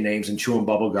ass, taking names and chewing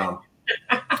bubble gum.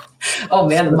 Oh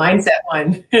man, the mindset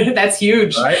one. That's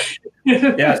huge. Right?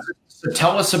 Yeah. So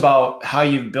tell us about how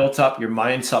you've built up your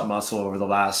mindset muscle over the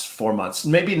last 4 months.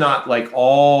 Maybe not like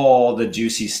all the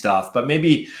juicy stuff, but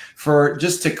maybe for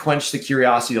just to quench the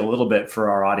curiosity a little bit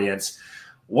for our audience,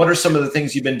 what are some of the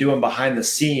things you've been doing behind the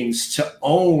scenes to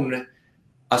own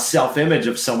a self-image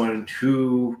of someone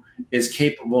who is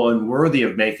capable and worthy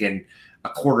of making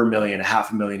 $250,000,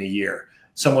 $500,000 a year?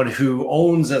 Someone who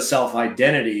owns a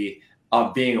self-identity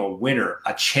of being a winner,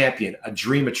 a champion, a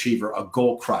dream achiever, a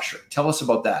goal crusher. Tell us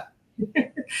about that.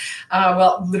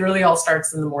 Well, literally all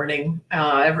starts in the morning.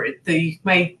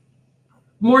 My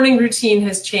morning routine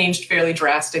has changed fairly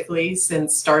drastically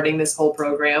since starting this whole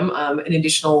program. An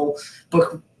additional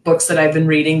books that I've been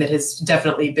reading that has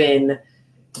definitely been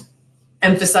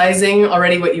emphasizing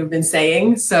already what you've been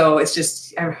saying. So it's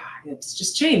just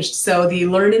changed. So the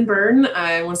Learn and Burn,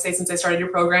 I want to say since I started your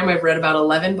program, I've read about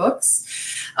 11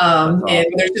 books. And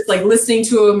they're just like listening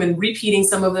to them and repeating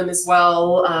some of them as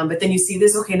well. But then you see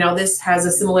this, okay, now this has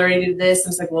a similarity to this.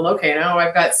 And it's like, well, okay, now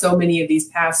I've got so many of these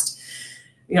past,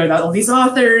 all these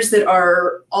authors that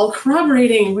are all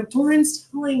corroborating what Doren's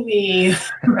telling me.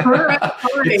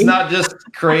 It's not just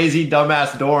crazy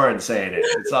dumbass Doren saying it.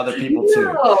 It's other people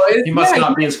too. He must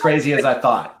not be as crazy as I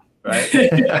thought, right?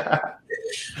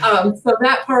 So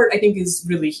that part I think is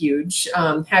really huge.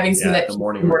 Having some of that the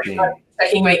morning routine.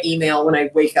 Checking my email when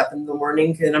I wake up in the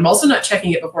morning, and I'm also not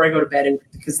checking it before I go to bed,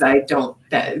 because that's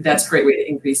a great way to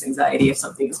increase anxiety if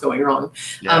something is going wrong.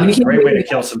 Yeah, it's a great way to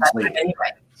kill some sleep. Anyway.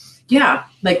 Yeah,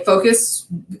 like focus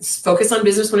on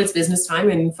business when it's business time,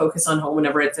 and focus on home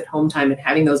whenever it's at home time, and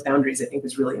having those boundaries I think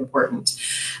is really important.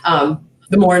 The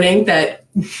morning that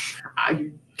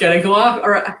I'm gonna go off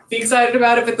or be excited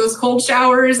about it, but those cold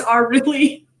showers are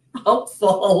really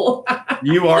helpful.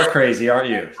 You are crazy, aren't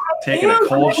you? Taking a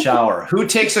cold shower. Who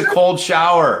takes a cold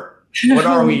shower? What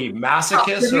are we,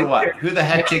 masochists or what? Who the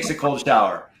heck takes a cold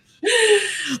shower?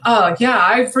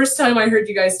 Yeah, first time I heard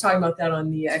you guys talking about that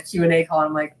on the Q&A call,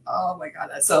 I'm like, oh my God,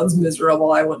 that sounds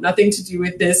miserable. I want nothing to do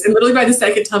with this. And literally by the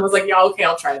second time I was like, yeah, okay,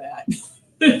 I'll try that.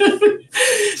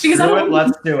 Because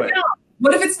let's do it.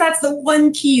 What if that's the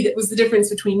one key that was the difference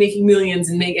between making millions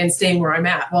and staying where I'm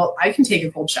at? Well, I can take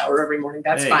a cold shower every morning.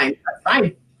 That's fine. That's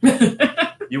fine.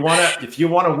 If you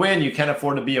want to win, you can't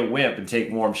afford to be a wimp and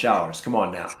take warm showers. Come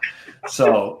on now.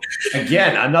 So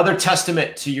again, another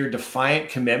testament to your defiant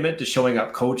commitment to showing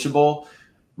up coachable,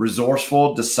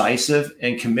 resourceful, decisive,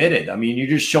 and committed. I mean, you're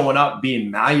just showing up being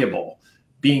malleable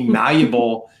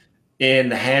in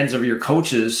the hands of your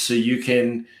coaches so you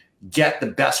can get the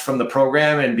best from the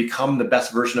program and become the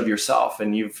best version of yourself.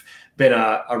 And you've been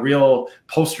a real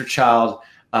poster child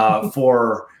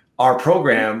for our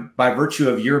program by virtue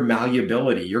of your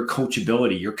malleability, your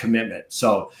coachability, your commitment.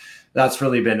 So that's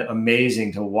really been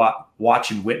amazing to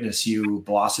watch and witness you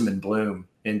blossom and bloom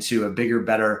into a bigger,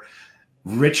 better,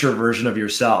 richer version of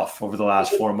yourself over the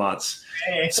last 4 months.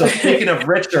 So speaking of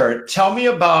richer, tell me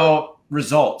about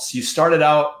results. You started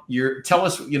out, tell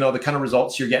us, the kind of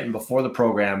results you're getting before the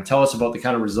program. Tell us about the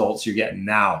kind of results you're getting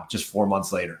now, just 4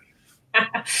 months later.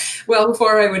 Well,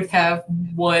 before I would have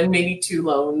 1, maybe 2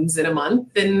 loans in a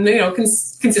month, and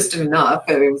consistent enough.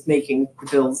 I was making the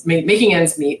bills, making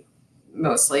ends meet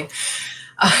mostly.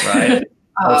 Right,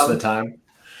 most of the time.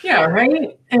 Yeah,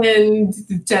 right. And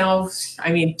now,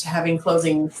 having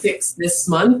closing 6 this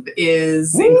month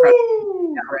is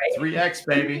incredible. Yeah, right? 3x,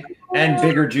 baby, and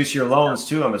bigger, juicier loans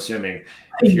too. I'm assuming.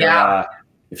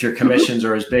 If your commissions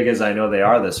are as big as I know they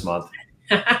are this month.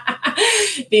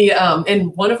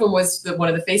 And one of them was one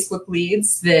of the Facebook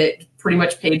leads that pretty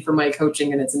much paid for my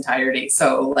coaching in its entirety.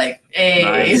 So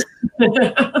nice.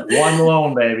 One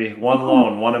loan, baby. One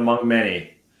loan, one among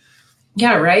many.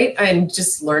 Yeah, right. And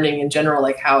just learning in general,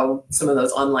 how some of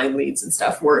those online leads and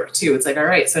stuff work too. It's all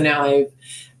right, so now I have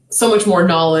so much more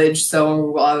knowledge.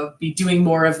 So I'll be doing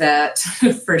more of that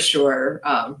for sure.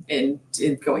 And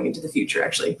going into the future,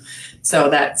 actually. So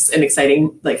that's an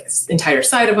exciting, entire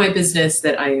side of my business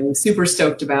that I am super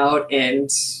stoked about. And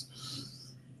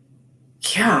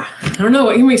yeah, I don't know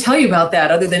what can we tell you about that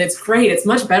other than it's great. It's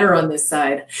much better on this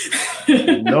side.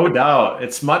 No doubt.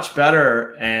 It's much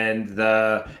better. And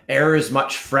the air is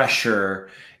much fresher.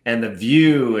 And the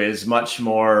view is much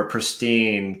more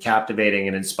pristine, captivating,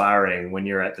 and inspiring when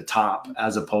you're at the top,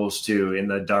 as opposed to in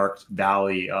the dark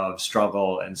valley of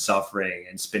struggle and suffering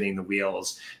and spinning the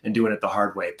wheels and doing it the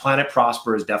hard way. Planet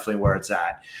Prosper is definitely where it's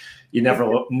at. You never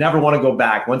want to go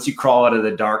back. Once you crawl out of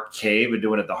the dark cave and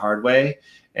doing it the hard way,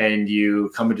 and you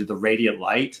come into the radiant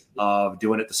light of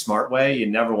doing it the smart way, you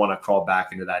never want to crawl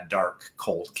back into that dark,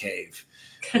 cold cave.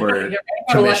 Where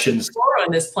commissions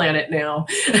on this planet now.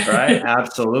 Right,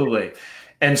 absolutely.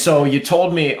 And so you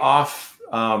told me off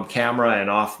camera and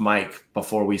off mic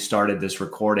before we started this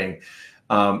recording,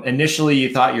 initially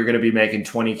you thought you're going to be making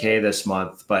 20K this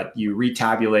month, but you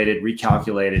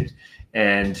recalculated,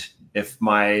 and if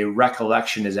my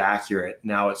recollection is accurate,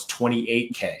 now it's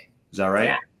 28K. Is that right?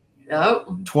 Yeah. Yep.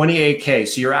 28K.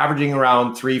 So you're averaging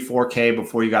around 3-4K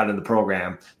before you got into the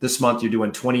program. This month you're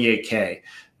doing 28K.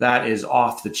 That is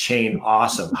off the chain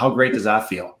awesome. How great does that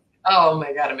feel? Oh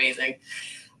my God, amazing.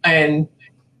 And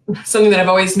something that I've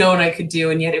always known I could do,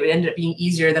 and yet it would end up being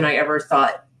easier than I ever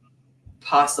thought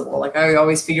possible. I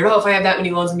always figured, if I have that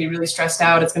many loans, I'm going to be really stressed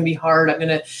out. It's going to be hard. I don't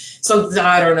know. It's going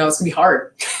to be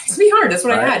hard. It's going to be hard. That's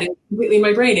what I had. It was completely in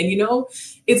my brain. And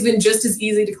it's been just as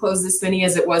easy to close this many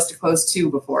as it was to close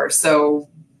 2 before. So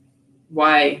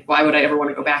why would I ever want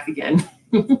to go back again?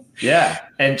 Yeah.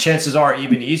 And chances are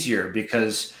even easier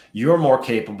because you're more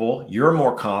capable, you're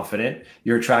more confident,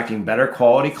 you're attracting better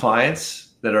quality clients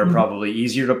that are probably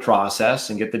easier to process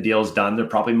and get the deals done. They're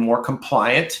probably more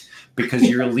compliant because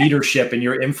your leadership and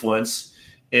your influence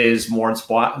is more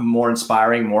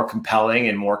inspiring, more compelling,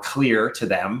 and more clear to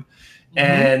them.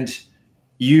 And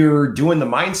you're doing the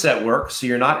mindset work, so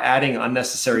you're not adding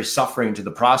unnecessary suffering to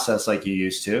the process like you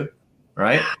used to,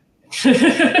 right?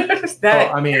 It's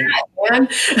funny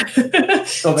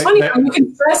how you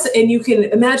can stress and you can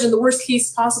imagine the worst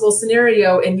case possible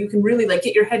scenario, and you can really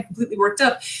get your head completely worked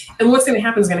up, and what's going to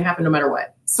happen is going to happen no matter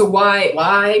what. So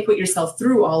why put yourself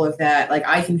through all of that?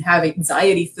 I can have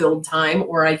anxiety filled time,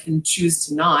 or I can choose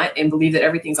to not and believe that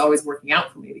everything's always working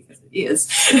out for me, because it is.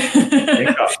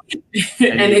 And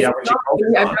if not,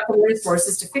 I've got the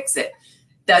resources to fix it.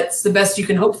 That's the best you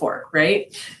can hope for,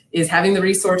 right? Is having the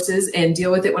resources and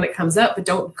deal with it when it comes up, but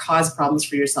don't cause problems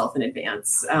for yourself in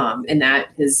advance. And that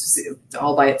is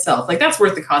all by itself. That's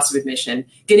worth the cost of admission.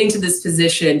 Getting to this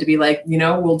position to be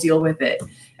we'll deal with it.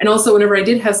 And also, whenever I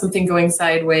did have something going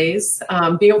sideways,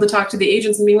 being able to talk to the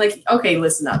agents and being okay,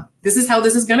 listen up. This is how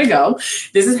this is going to go.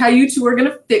 This is how you two are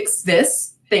going to fix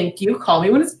this. Thank you. Call me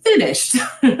when it's finished.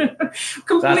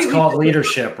 That's called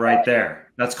leadership right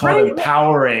there. That's called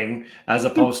empowering as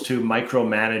opposed to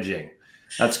micromanaging.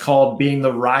 That's called being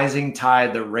the rising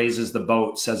tide that raises the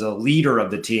boats as a leader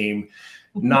of the team,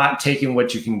 not taking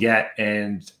what you can get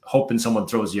and hoping someone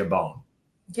throws you a bone.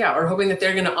 Yeah, or hoping that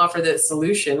they're going to offer the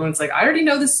solution when it's like, I already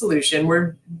know the solution.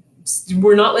 We're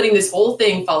not letting this whole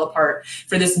thing fall apart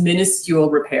for this minuscule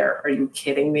repair. Are you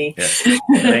kidding me? Yeah.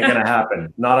 It ain't going to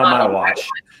happen. Not on my watch.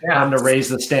 Yeah. Time to raise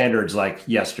the standards like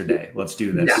yesterday. Let's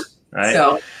do this. Yeah. Right.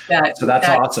 So that's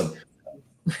awesome.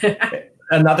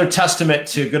 Another testament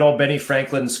to good old Benny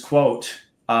Franklin's quote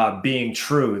being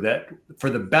true, that for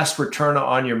the best return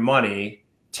on your money,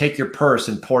 take your purse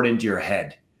and pour it into your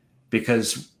head,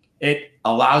 because it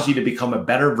allows you to become a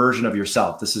better version of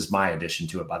yourself. This is my addition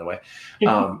to it, by the way.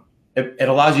 It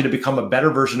allows you to become a better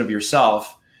version of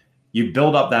yourself. You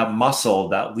build up that muscle,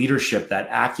 that leadership, that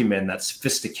acumen, that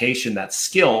sophistication, that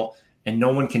skill, and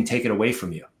no one can take it away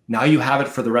from you. Now you have it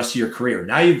for the rest of your career.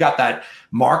 Now you've got that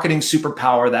marketing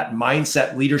superpower, that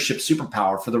mindset leadership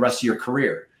superpower for the rest of your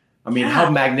career. I mean, how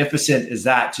magnificent is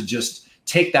that to just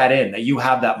take that in, that you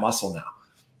have that muscle now?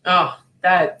 Oh,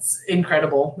 that's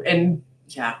incredible. And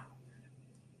yeah,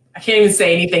 I can't even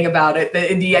say anything about it.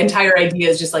 The entire idea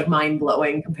is just like mind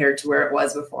blowing compared to where it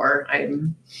was before.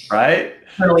 I'm right.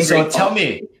 Really so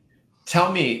grateful.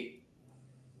 Tell me,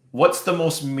 what's the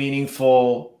most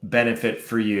meaningful benefit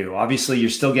for you? Obviously, you're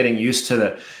still getting used to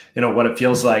the, what it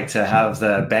feels like to have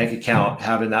the bank account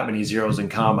having that many zeros and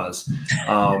commas,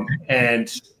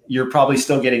 and you're probably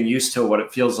still getting used to what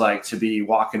it feels like to be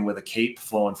walking with a cape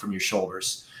flowing from your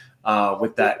shoulders,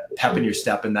 with that pep in your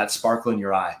step and that sparkle in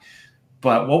your eye.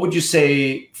 But what would you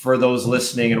say for those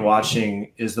listening and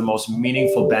watching is the most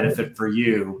meaningful benefit for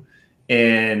you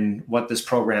in what this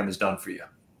program has done for you?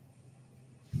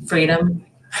 Freedom.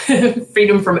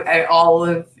 Freedom from all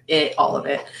of it.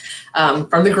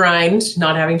 From the grind,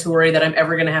 not having to worry that I'm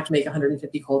ever going to have to make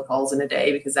 150 cold calls in a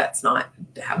day, because that's not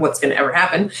what's going to ever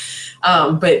happen.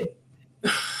 But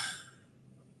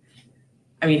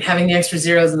I mean, having the extra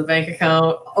zeros in the bank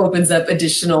account opens up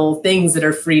additional things that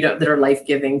are freedom, that are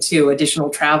life-giving too.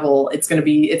 Additional travel. It's going to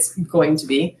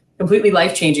be completely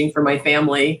life-changing for my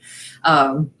family.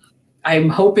 I'm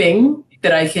hoping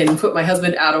that I can put my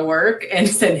husband out of work and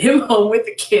send him home with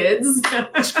the kids.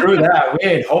 Screw that. We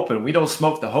ain't hoping. We don't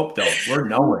smoke the hope though. We're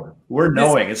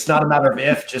knowing. It's not a matter of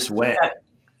if, just when.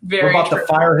 We're about to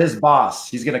fire his boss.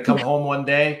 He's going to come home one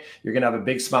day. You're going to have a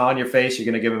big smile on your face. You're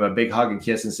going to give him a big hug and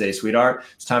kiss and say, sweetheart,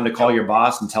 it's time to call your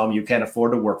boss and tell him you can't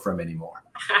afford to work for him anymore.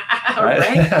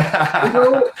 Right?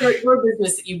 Your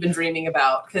business that you've been dreaming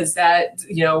about, because that,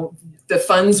 the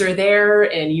funds are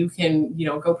there and you can,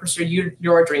 go pursue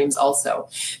your dreams also,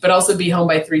 but also be home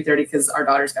by 3:30 because our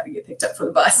daughter's got to get picked up for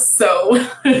the bus. So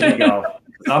there you go.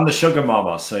 I'm the sugar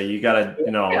mama, so you gotta,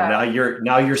 now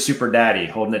you're super daddy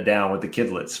holding it down with the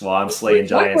kidlets while I'm slaying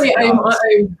giants.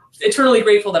 I'm eternally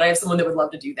grateful that I have someone that would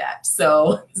love to do that.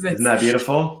 So isn't that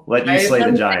beautiful? Let you slay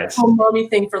the giants. I mommy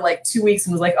thing for like 2 weeks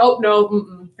and was like, oh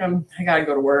no, I gotta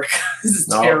go to work. This is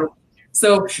terrible.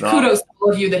 So kudos to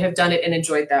all of you that have done it and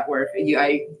enjoyed that work.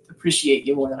 I appreciate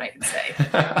you more than I can say.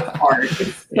 It's hard.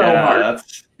 It's so hard.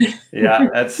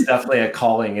 That's definitely a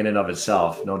calling in and of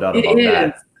itself. No doubt about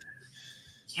that.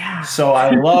 Yeah. So I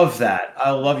love that.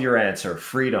 I love your answer.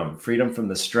 Freedom from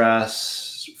the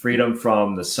stress, freedom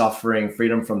from the suffering,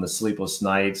 freedom from the sleepless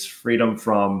nights, freedom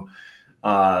from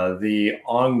the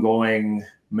ongoing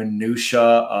minutia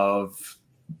of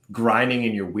grinding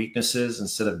in your weaknesses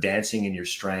instead of dancing in your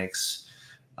strengths,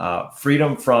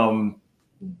 freedom from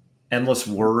endless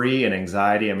worry and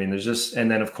anxiety. I mean,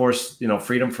 and then of course,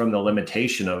 freedom from the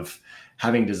limitation of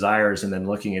having desires and then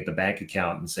looking at the bank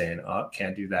account and saying, oh,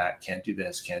 can't do that, can't do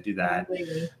this, can't do that.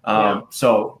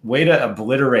 So way to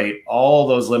obliterate all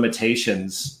those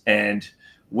limitations and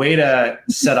way to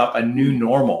set up a new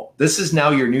normal. This is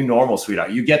now your new normal, sweetheart.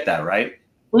 You get that, right?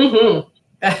 Mm-hmm.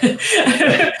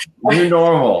 New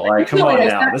normal. Like, come on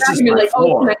now. This is my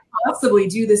floor. Can I possibly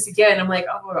do this again? I'm like,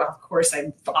 oh, of course,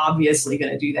 I'm obviously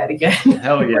going to do that again.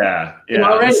 Hell yeah. I'm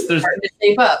already starting to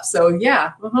shape up. So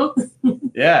yeah.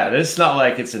 Yeah. It's not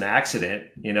like it's an accident.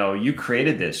 You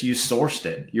created this, you sourced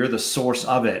it. You're the source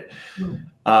of it.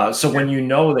 So when you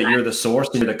know that you're the source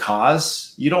and you're the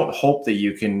cause, you don't hope that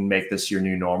you can make this your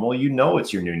new normal.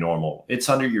 It's your new normal. It's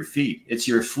under your feet. It's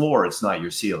your floor. It's not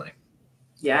your ceiling.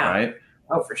 Yeah. Right.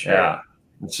 Oh, for sure. Yeah.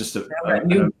 It's just a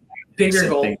new, bigger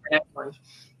goal for next one.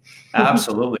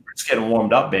 Absolutely. We're just getting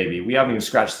warmed up, baby. We haven't even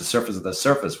scratched the surface of the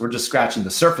surface. We're just scratching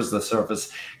the surface of the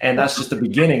surface. And that's just the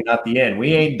beginning, not the end.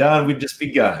 We ain't done. We've just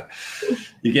begun.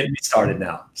 You're getting me started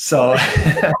now. So,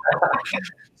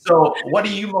 so what are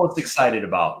you most excited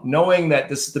about? Knowing that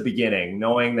this is the beginning,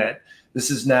 knowing that This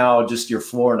is now just your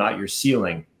floor, not your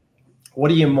ceiling.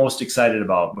 What are you most excited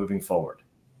about moving forward?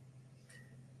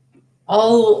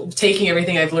 All taking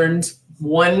everything I've learned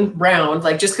one round,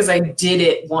 like just because I did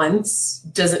it once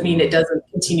doesn't mean it doesn't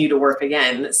continue to work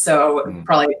again. So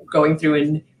probably going through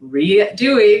and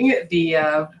redoing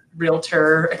the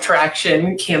realtor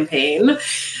attraction campaign,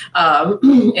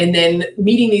 and then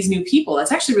meeting these new people.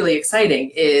 That's actually really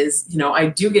exciting. Is, you know, I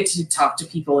do get to talk to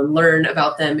people and learn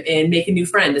about them and make a new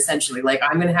friend. Essentially, like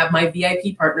I'm going to have my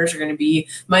VIP partners are going to be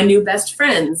my new best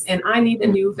friends, and I need a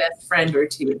new best friend or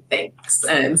two. Thanks.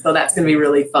 And so that's going to be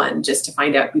really fun just to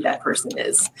find out who that person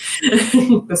is.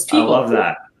 Those people. I love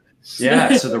that.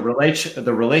 Yeah. So the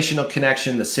relational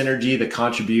connection, the synergy, the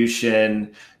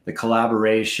contribution, the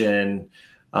collaboration,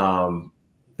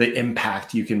 the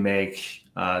impact you can make,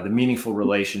 the meaningful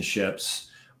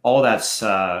relationships, all that's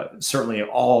certainly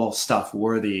all stuff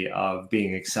worthy of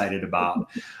being excited about.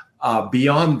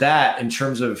 Beyond that, in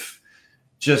terms of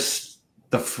just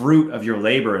the fruit of your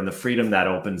labor and the freedom that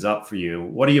opens up for you,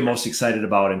 what are you most excited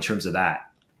about in terms of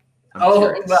that?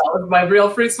 Well, my real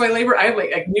fruits, my labor, I have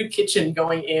like a new kitchen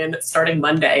going in starting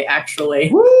Monday, actually.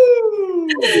 Woo!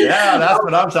 Yeah, that's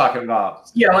what I'm talking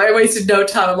about. Yeah, I wasted no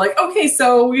time. I'm like, okay,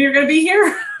 so you're going to be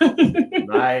here?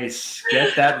 Nice.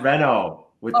 Get that reno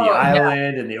with the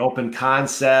island and the open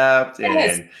concept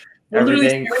and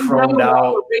everything chromed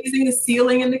out. We're raising the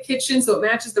ceiling in the kitchen so it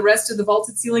matches the rest of the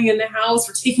vaulted ceiling in the house.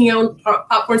 We're taking out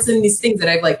popcorns and these things that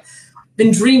I've like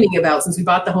been dreaming about since we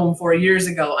bought the home 4 years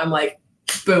ago. I'm like,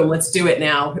 boom, let's do it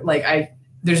now. Like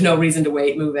there's no reason to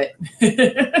wait, move it.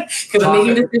 Because I'm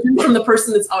making decisions from the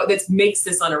person that makes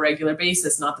this on a regular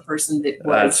basis, not the person that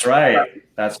was. That's right.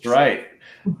 That's right.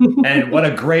 And what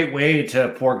a great way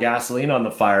to pour gasoline on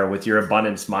the fire with your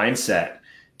abundance mindset,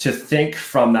 to think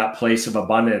from that place of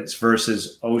abundance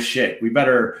versus, oh shit, we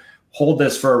better hold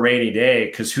this for a rainy day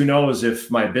because who knows if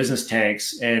my business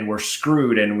tanks and we're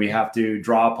screwed and we have to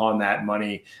draw upon that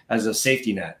money as a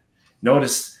safety net.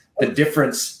 Notice the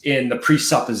difference in the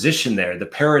presupposition there, the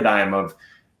paradigm of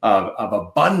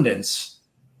abundance,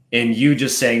 and you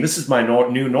just saying, this is my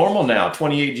new normal now,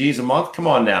 28 G's a month. Come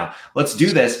on now, let's do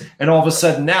this. And all of a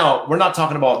sudden now we're not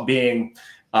talking about being,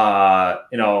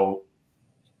 you know,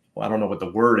 I don't know what the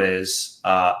word is,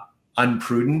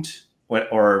 unprudent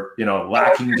or, you know,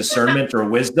 lacking discernment or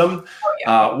wisdom.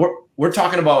 We're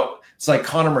talking about, it's like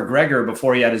Conor McGregor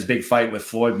before he had his big fight with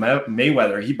Floyd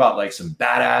Mayweather. He bought like some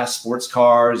badass sports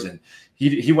cars and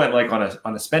he went like on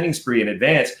a spending spree in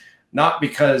advance, not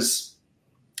because,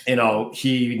 you know,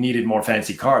 he needed more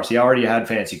fancy cars. He already had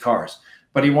fancy cars,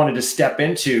 but he wanted to step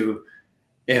into,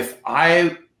 if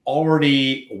I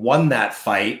already won that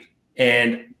fight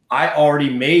and I already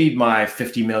made my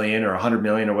 50 million or 100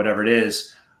 million or whatever it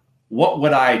is, what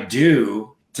would I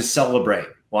do to celebrate?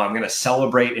 Well, I'm going to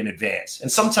celebrate in advance. And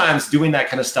sometimes doing that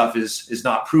kind of stuff is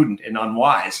not prudent and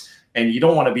unwise. And you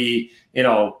don't want to be, you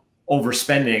know,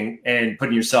 overspending and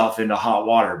putting yourself into hot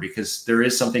water, because there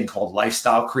is something called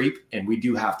lifestyle creep. And we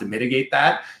do have to mitigate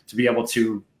that to be able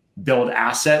to build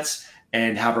assets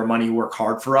and have our money work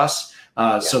hard for us.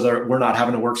 So that we're not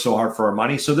having to work so hard for our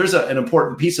money. So there's an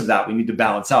important piece of that we need to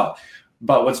balance out.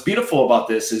 But what's beautiful about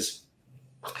this is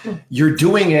you're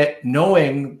doing it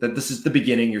knowing that this is the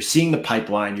beginning. You're seeing the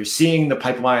pipeline. You're seeing the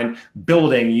pipeline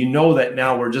building. You know that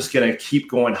now we're just going to keep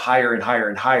going higher and higher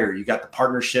and higher. You got the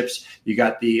partnerships. You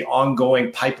got the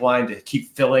ongoing pipeline to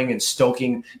keep filling and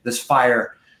stoking this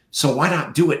fire. So why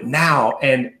not do it now?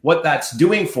 And what that's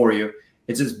doing for you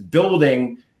is just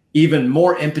building even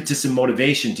more impetus and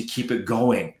motivation to keep it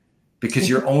going, because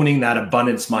you're owning that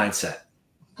abundance mindset.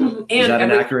 Is that an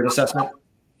accurate assessment?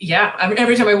 Yeah. I mean,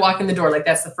 every time I walk in the door, like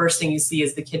that's the first thing you see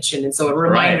is the kitchen. And so a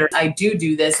reminder, I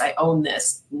do this, I own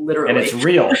this, literally. And it's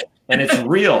real. And it's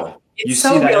real. You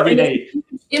so see that real. every day.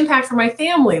 Impact for my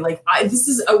family. Like this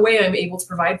is a way I'm able to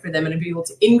provide for them and be able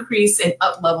to increase and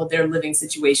up level their living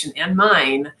situation and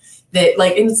mine. That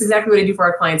like, and it's exactly what I do for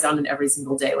our clients on every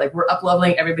single day. Like we're up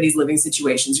leveling everybody's living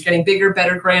situations. You're getting bigger,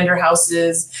 better, grander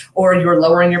houses, or you're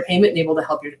lowering your payment and able to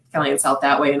help your clients out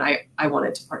that way. And I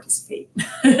wanted to participate.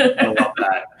 I love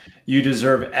that. You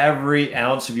deserve every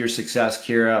ounce of your success,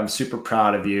 Kira. I'm super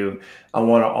proud of you. I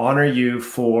want to honor you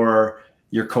for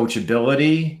your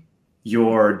coachability,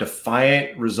 your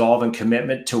defiant resolve and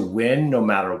commitment to win no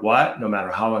matter what, no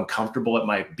matter how uncomfortable it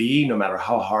might be, no matter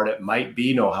how hard it might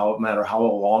be, no matter how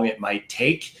long it might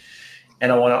take.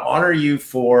 And I want to honor you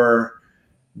for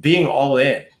being all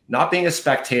in, not being a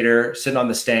spectator, sitting on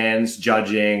the stands,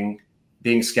 judging,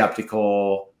 being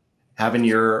skeptical, having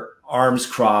your arms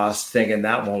crossed, thinking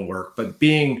that won't work, but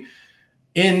being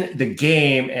in the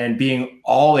game and being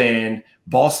all in,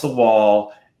 balls to the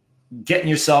wall, getting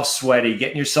yourself sweaty,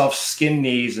 getting yourself skin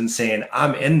knees and saying,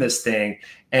 I'm in this thing,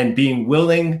 and being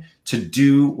willing to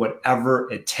do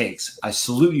whatever it takes. I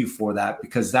salute you for that,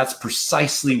 because that's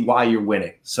precisely why you're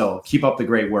winning. So keep up the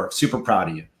great work. Super proud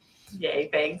of you. Yay,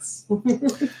 thanks.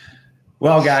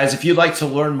 Well, guys, if you'd like to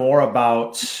learn more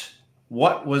about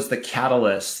what was the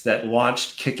catalyst that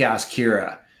launched Kick-Ass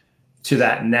Kira to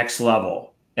that next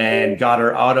level and got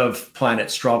her out of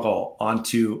Planet Struggle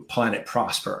onto Planet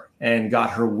Prosper and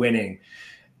got her winning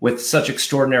with such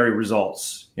extraordinary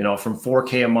results, you know, from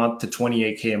 4K a month to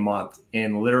 28K a month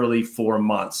in literally 4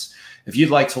 months. If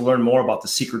you'd like to learn more about the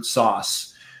secret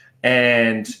sauce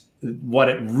and what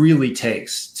it really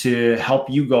takes to help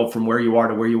you go from where you are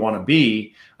to where you want to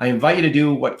be, I invite you to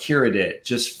do what Kira did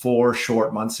just 4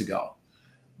 short months ago.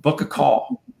 Book a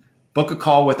call. Book a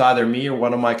call with either me or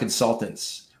one of my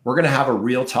consultants. We're going to have a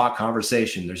real talk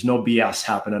conversation. There's no BS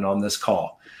happening on this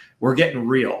call. We're getting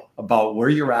real about where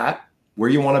you're at,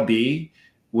 where you want to be,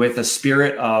 with a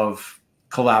spirit of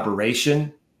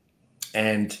collaboration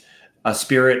and a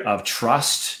spirit of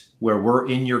trust, where we're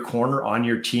in your corner, on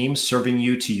your team, serving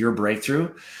you to your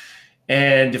breakthrough.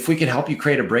 And if we can help you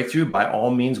create a breakthrough, by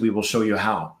all means, we will show you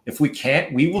how. If we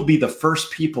can't, we will be the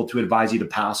first people to advise you to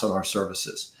pass on our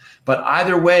services. But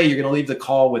either way, you're going to leave the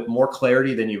call with more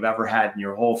clarity than you've ever had in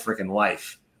your whole freaking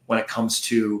life when it comes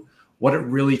to what it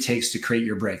really takes to create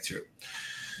your breakthrough.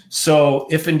 So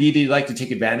if indeed you'd like to take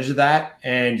advantage of that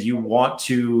and you want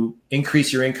to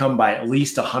increase your income by at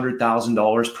least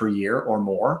 $100,000 per year or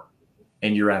more,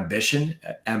 and you're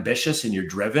ambitious and you're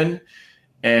driven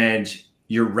and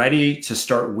you're ready to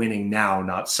start winning now,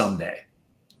 not someday,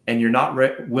 and you're not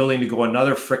willing to go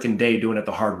another freaking day doing it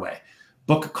the hard way,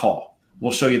 book a call.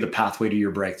 We'll show you the pathway to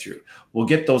your breakthrough. We'll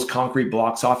get those concrete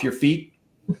blocks off your feet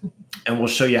and we'll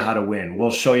show you how to win. We'll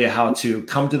show you how to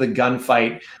come to the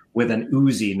gunfight with an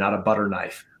Uzi, not a butter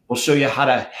knife. We'll show you how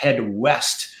to head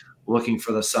west looking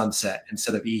for the sunset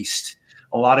instead of east.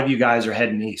 A lot of you guys are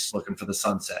heading east looking for the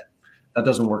sunset. That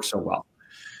doesn't work so well.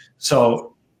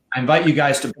 So I invite you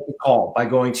guys to book a call by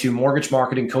going to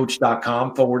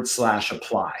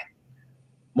mortgagemarketingcoach.com/apply.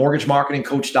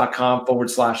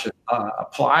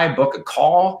 mortgagemarketingcoach.com/apply. Book a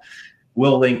call.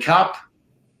 We'll link up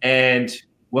and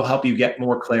we'll help you get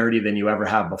more clarity than you ever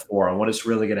have before on what it's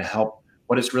really going to help,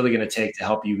 what it's really going to take to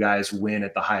help you guys win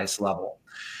at the highest level.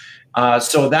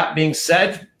 So that being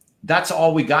said, that's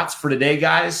all we got for today,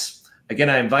 guys. Again,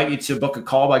 I invite you to book a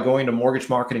call by going to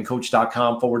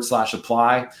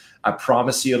mortgagemarketingcoach.com/apply. I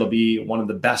promise you it'll be one of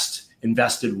the best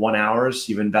invested 1 hours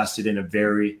you've invested in a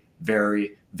very,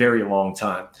 very, very long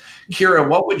time. Kira,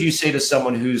 what would you say to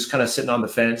someone who's kind of sitting on the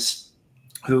fence,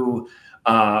 who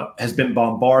has been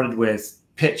bombarded with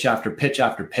pitch after pitch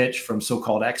after pitch from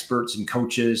so-called experts and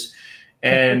coaches,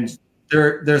 and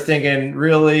they're thinking,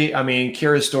 really, I mean,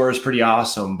 Kira's store is pretty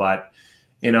awesome, but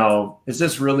you know, is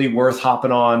this really worth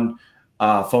hopping on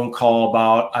a phone call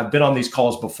about? I've been on these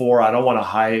calls before. I don't want a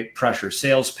high pressure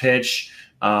sales pitch.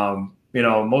 You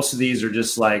know, most of these are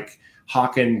just like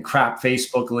hawking crap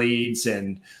Facebook leads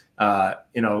and,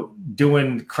 you know,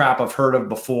 doing crap I've heard of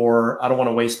before. I don't want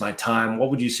to waste my time.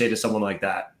 What would you say to someone like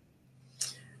that?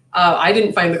 I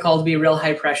didn't find the call to be a real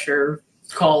high pressure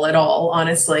call at all,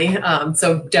 honestly.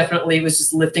 So definitely it was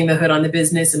just lifting the hood on the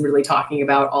business and really talking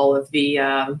about all of the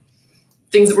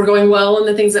things that were going well and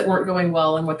the things that weren't going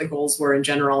well and what the goals were in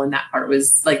general. And that part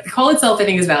was like, the call itself, I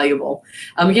think, is valuable.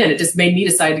 Again, it just made me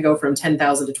decide to go from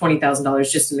 $10,000 to $20,000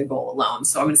 just in the goal alone.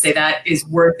 So I'm going to say that is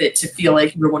worth it, to feel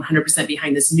like you're 100%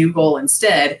 behind this new goal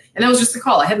instead. And that was just the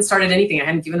call. I hadn't started anything. I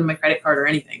hadn't given them my credit card or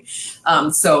anything.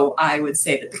 So I would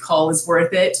say that the call is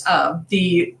worth it.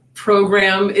 The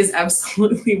program is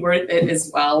absolutely worth it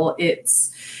as well.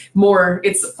 It's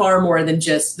far more than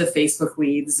just the Facebook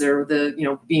leads or the, you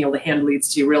know, being able to hand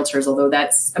leads to realtors, although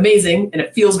that's amazing and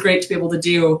it feels great to be able to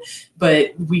do,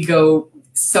 but we go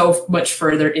so much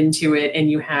further into it,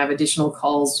 and you have additional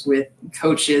calls with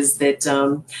coaches that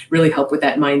really help with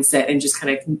that mindset and just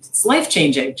kind of, it's life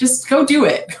changing. Just go do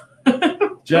it.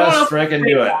 Just freaking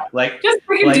do it. Just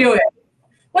freaking do it.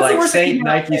 What's like the worst Saint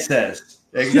Nike says.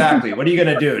 Exactly. What are you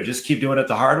going to do? Just keep doing it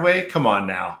the hard way? Come on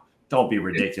now. Don't be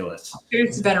ridiculous.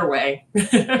 It's a better way.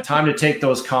 Time to take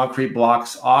those concrete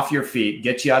blocks off your feet,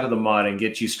 get you out of the mud, and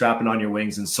get you strapping on your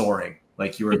wings and soaring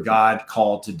like you were God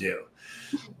called to do.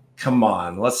 Come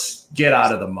on, let's get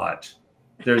out of the mud.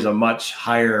 There's a much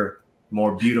higher,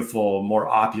 more beautiful, more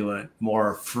opulent,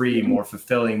 more free, more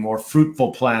fulfilling, more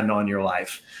fruitful plan on your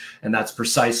life. And that's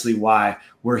precisely why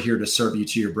we're here to serve you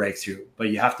to your breakthrough. But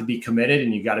you have to be committed,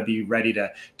 and you got to be ready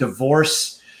to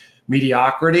divorce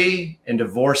mediocrity and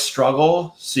divorce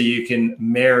struggle so you can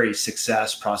marry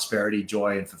success, prosperity,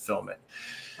 joy, and fulfillment.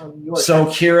 So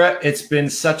Kira, it's been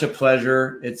such a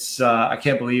pleasure. It's I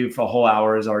can't believe a whole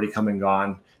hour has already come and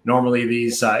gone. Normally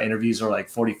these interviews are like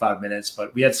 45 minutes,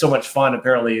 but we had so much fun.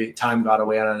 Apparently time got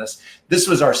away on us. This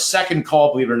was our second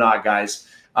call, believe it or not, guys.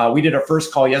 We did our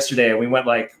first call yesterday and we went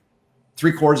like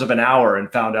 3/4 of an hour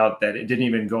and found out that it didn't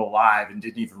even go live and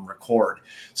didn't even record.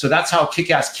 So that's how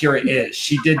kick-ass Kira is.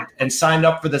 She did and signed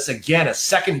up for this again a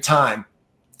second time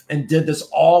and did this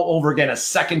all over again a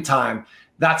second time.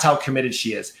 That's how committed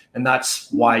she is. And that's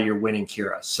why you're winning,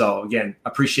 Kira. So again,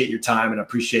 appreciate your time and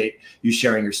appreciate you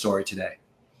sharing your story today.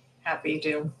 Happy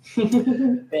to.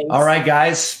 Thanks. All right,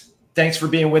 guys. Thanks for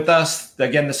being with us.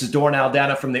 Again, this is Doren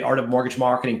Aldana from the Art of Mortgage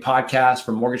Marketing podcast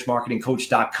from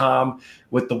mortgagemarketingcoach.com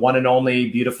with the one and only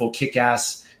beautiful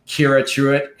kick-ass Kira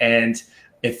Truett. And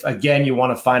if, again, you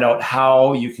want to find out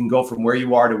how you can go from where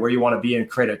you are to where you want to be and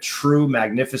create a true,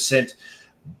 magnificent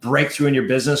breakthrough in your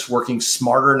business, working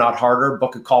smarter, not harder,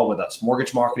 book a call with us,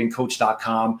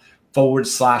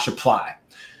 mortgagemarketingcoach.com/apply.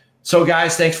 So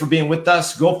guys, thanks for being with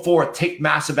us. Go forth, take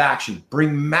massive action,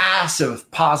 bring massive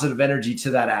positive energy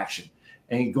to that action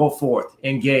and go forth,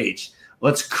 engage.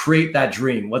 Let's create that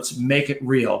dream. Let's make it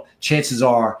real. Chances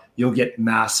are you'll get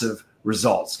massive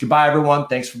results. Goodbye, everyone.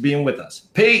 Thanks for being with us.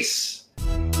 Peace.